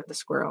better for the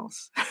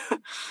squirrels.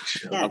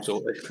 Sure,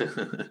 absolutely.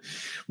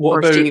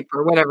 Or sheep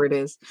or whatever it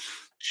is.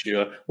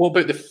 Sure. What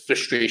about the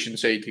frustration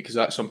side? Because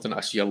that's something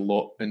I see a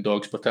lot in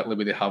dogs, particularly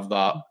when they have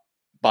that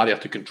barrier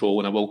to control.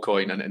 And I will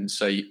coin an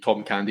insight.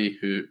 Tom Candy,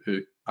 who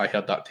I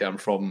heard that term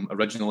from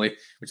originally,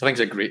 which I think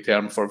is a great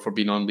term for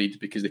being on lead,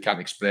 because they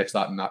can't express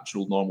that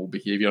natural, normal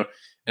behavior.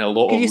 And a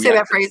lot Can you say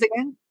that phrase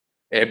again?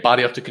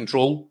 Barrier to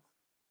control.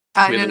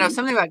 No,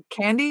 something about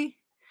Candy.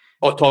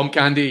 Oh, Tom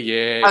Candy,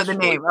 yeah. Oh, the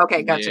name.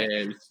 Okay, gotcha.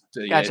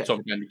 Yeah,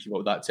 Tom Candy came up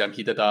with that term.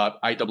 He did a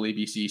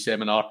IWBC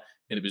seminar,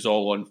 and it was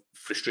all on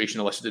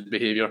frustration-elicited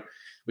behaviour,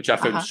 which I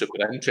found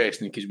super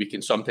interesting, because we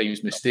can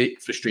sometimes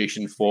mistake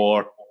frustration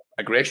for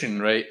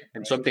aggression, right?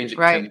 And sometimes it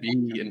can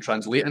be and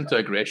translate into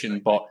aggression,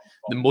 but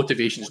the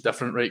motivation is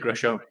different, right,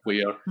 Grisha?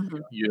 Where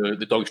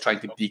the dog's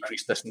trying to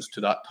decrease distance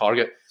to that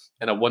target,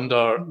 and I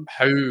wonder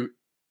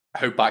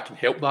how BAT can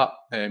help that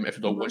if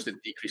a dog wants to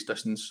decrease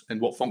distance,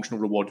 and what functional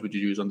rewards would you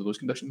use under those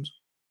conditions?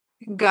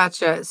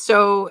 Gotcha.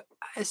 So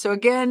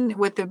again,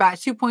 with the BAT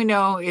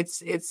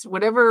 2.0, it's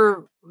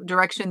whatever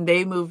direction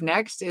they move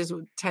next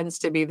tends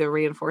to be the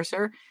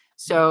reinforcer.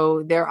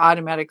 So they're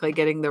automatically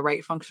getting the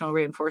right functional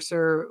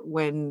reinforcer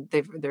when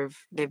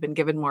they've been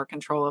given more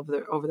control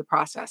over the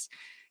process.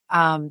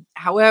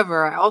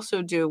 However, I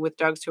also do with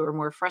dogs who are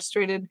more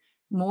frustrated,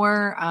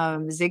 more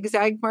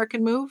zigzag mark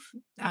and move.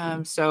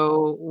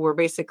 So we're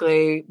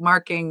basically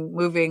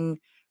moving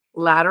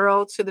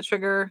lateral to the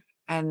trigger,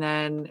 and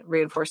then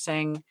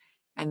reinforcing,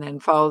 and then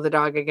follow the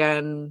dog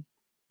again.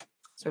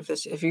 So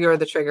if you're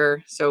the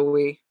trigger, so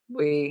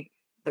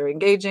they're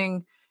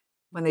engaging.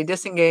 When they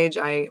disengage,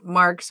 I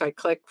mark. So I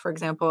click, for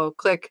example,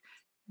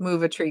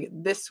 move a treat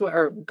this way,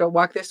 or go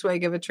walk this way,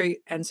 give a treat.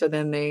 And so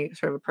then they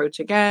sort of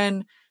approach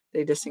again.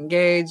 They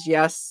disengage.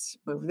 Yes,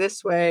 move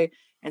this way.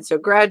 And so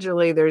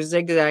gradually they're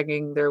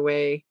zigzagging their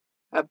way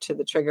up to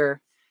the trigger.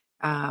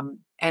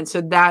 And so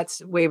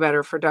that's way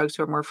better for dogs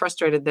who are more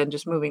frustrated than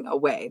just moving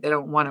away. They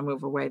don't want to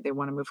move away. They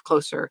want to move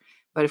closer.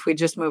 But if we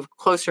just move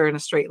closer in a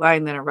straight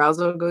line, then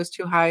arousal goes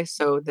too high.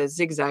 So the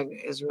zigzag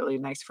is really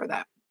nice for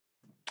that.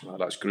 Oh,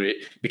 that's great.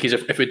 Because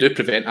if we do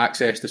prevent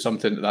access to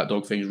something that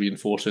dog finds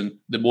reinforcing,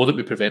 the more that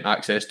we prevent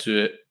access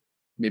to it,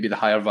 maybe the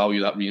higher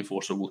value that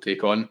reinforcer will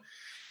take on.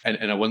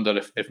 And I wonder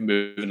if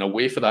moving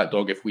away for that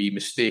dog, if we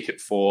mistake it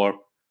for,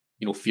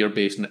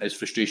 fear-based and it is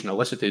frustration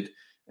elicited,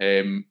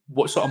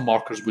 what sort of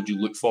markers would you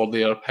look for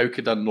there? How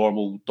could a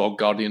normal dog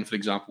guardian, for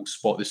example,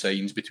 spot the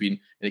signs between,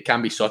 and it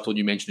can be subtle,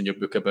 you mentioned in your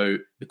book about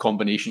the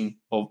combination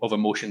of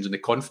emotions and the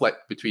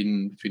conflict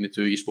between the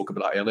two, you spoke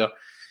about that earlier.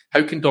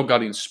 How can dog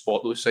guardians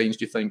spot those signs,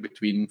 do you think,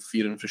 between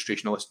fear and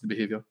frustration elicited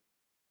behaviour?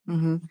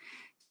 Mm-hmm.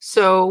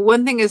 So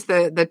one thing is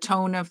the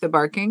tone of the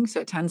barking. So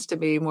it tends to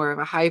be more of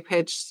a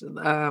high-pitched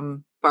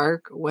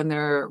bark when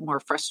they're more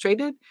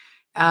frustrated.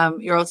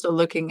 You're also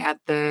looking at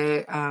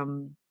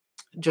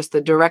just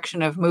the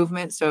direction of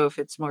movement. So if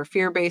it's more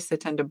fear-based, they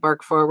tend to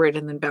bark forward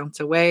and then bounce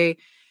away.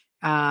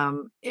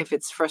 If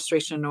it's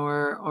frustration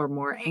or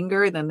more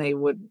anger, then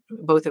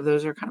both of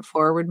those are kind of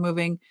forward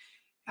moving.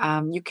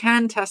 You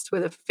can test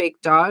with a fake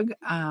dog.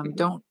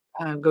 Don't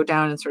go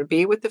down and sort of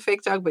be with the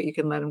fake dog, but you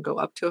can let them go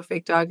up to a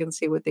fake dog and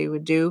see what they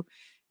would do,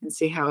 and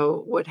see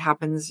what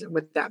happens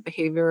with that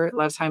behavior. A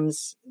lot of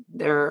times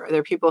there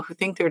are people who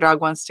think their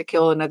dog wants to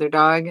kill another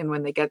dog, and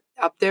when they get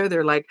up there,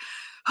 they're like,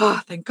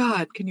 "Oh, thank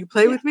God! Can you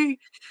play with me?"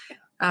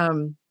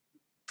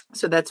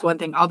 So that's one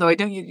thing. Although I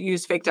don't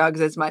use fake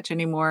dogs as much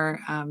anymore,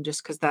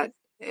 just because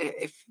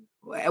if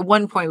at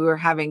one point we were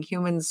having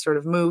humans sort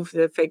of move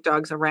the fake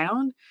dogs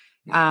around.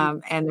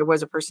 And there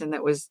was a person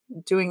that was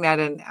doing that,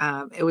 and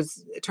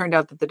it turned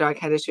out that the dog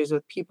had issues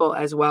with people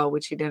as well,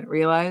 which he didn't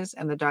realize,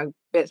 and the dog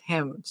bit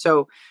him.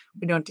 So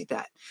we don't do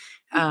that.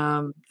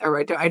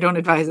 I don't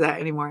advise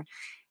that anymore.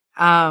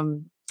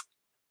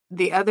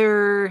 The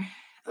other,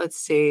 let's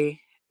see.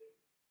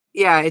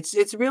 Yeah,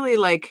 it's really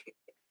like,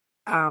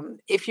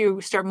 if you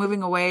start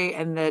moving away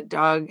and the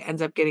dog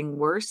ends up getting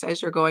worse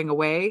as you're going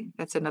away,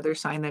 that's another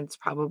sign that it's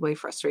probably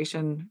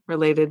frustration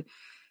related.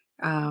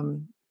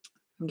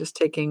 I'm just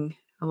taking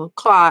a little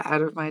claw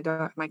out of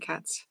my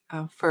cat's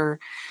fur.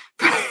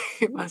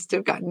 It must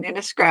have gotten in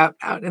a scrap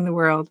out in the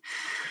world.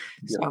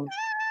 So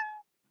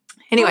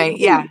anyway,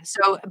 yeah.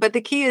 So, but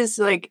the key is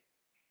like,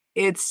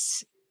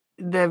 it's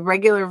the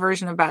regular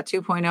version of BAT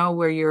 2.0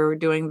 where you're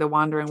doing the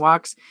wandering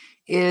walks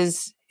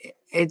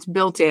it's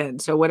built in.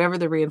 So whatever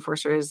the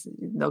reinforcer is,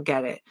 they'll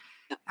get it.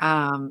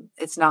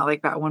 It's not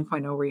like BAT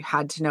 1.0 where you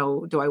had to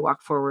know, do I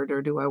walk forward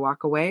or do I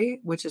walk away,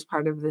 which is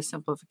part of the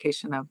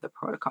simplification of the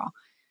protocol.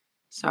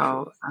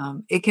 So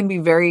it can be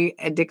very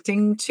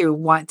addicting to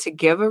want to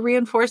give a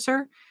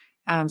reinforcer.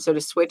 So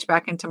to switch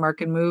back into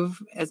mark and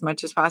move as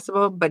much as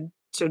possible, but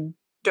to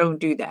don't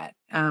do that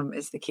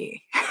is the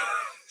key.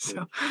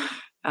 So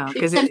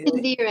there's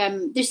something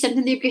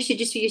there, Grisha,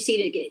 just what you're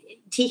saying,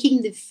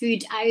 taking the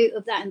food out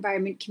of that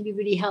environment can be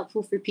really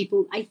helpful for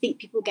people. I think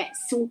people get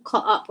so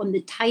caught up on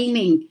the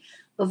timing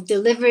of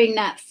delivering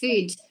that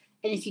food.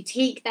 And if you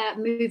take that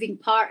moving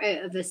part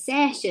out of a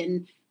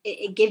session,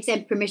 it gives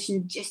them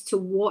permission just to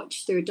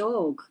watch their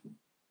dog.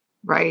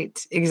 Right,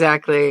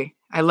 exactly.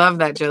 I love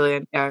that,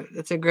 Jillian. Yeah,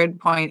 it's a good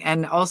point.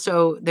 And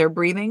also their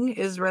breathing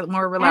is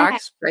more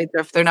relaxed, right?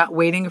 If they're not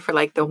waiting for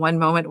like the one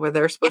moment where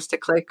they're supposed to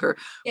click or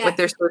what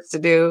they're supposed to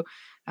do.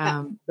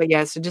 But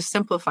yeah, so just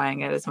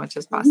simplifying it as much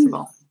as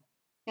possible.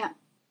 Yeah.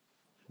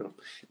 Sure.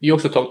 You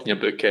also talked in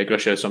your book,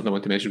 Grisha, something I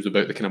want to mention was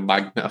about the kind of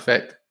magnet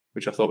effect,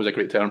 which I thought was a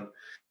great term.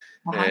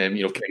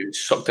 Kind of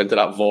sucked into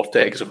that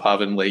vortex of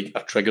having like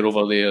a trigger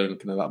over there and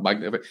kind of that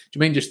magnet effect. Do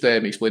you mind just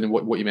explaining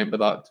what you meant by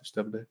that? Just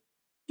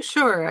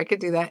Sure, I could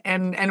do that,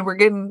 and we're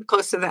getting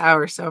close to the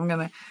hour, so I'm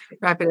gonna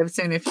wrap it up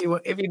soon if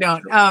you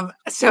don't.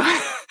 So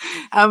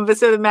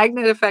the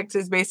magnet effect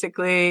is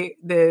basically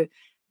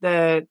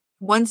the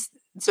once.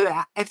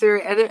 So if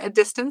they're at a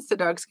distance, the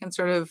dogs can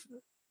sort of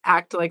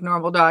act like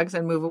normal dogs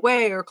and move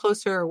away or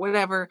closer or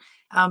whatever.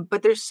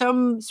 But there's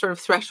some sort of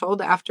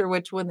threshold after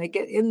which, when they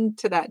get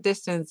into that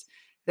distance,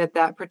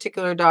 that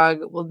particular dog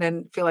will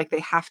then feel like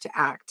they have to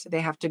act. They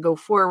have to go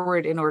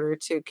forward in order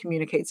to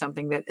communicate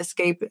something, that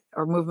escape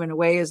or movement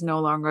away is no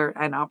longer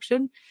an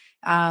option.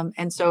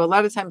 And so a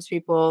lot of times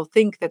people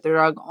think that their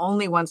dog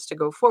only wants to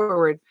go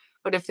forward,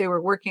 but if they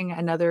were working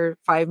another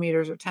 5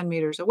 meters or 10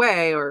 meters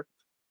away or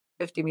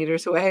 50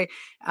 meters away,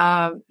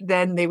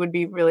 then they would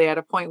be really at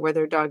a point where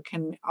their dog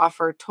can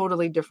offer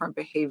totally different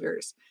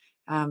behaviors.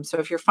 So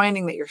if you're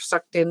finding that you're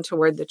sucked in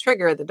toward the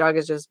trigger, the dog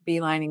is just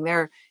beelining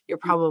there, you're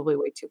probably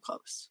way too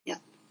close. Yeah.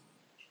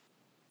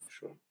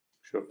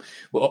 Sure.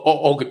 Well,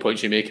 all good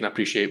points you make, and I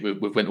appreciate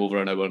we've went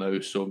over an hour now,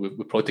 so we've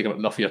probably taken up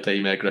enough of your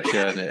time,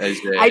 Grisha. And it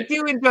is. I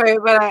do enjoy it,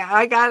 but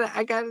I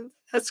got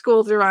a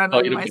school to run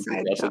on my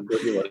side.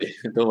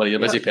 Don't worry, you're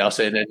a busy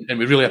person, and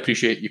we really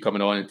appreciate you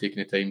coming on and taking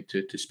the time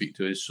to speak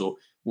to us. So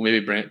we'll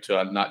maybe bring it to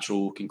a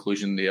natural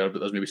conclusion there, but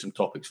there's maybe some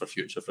topics for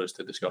future for us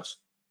to discuss.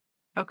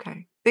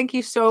 Okay. Thank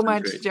you so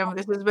much, Jim.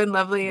 This has been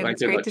lovely, and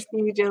it's great to see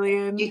you,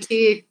 Jillian. You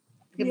too.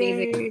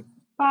 Amazing.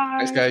 Bye.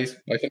 Thanks, guys.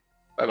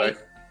 Bye-bye.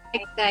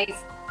 Thanks,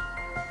 guys.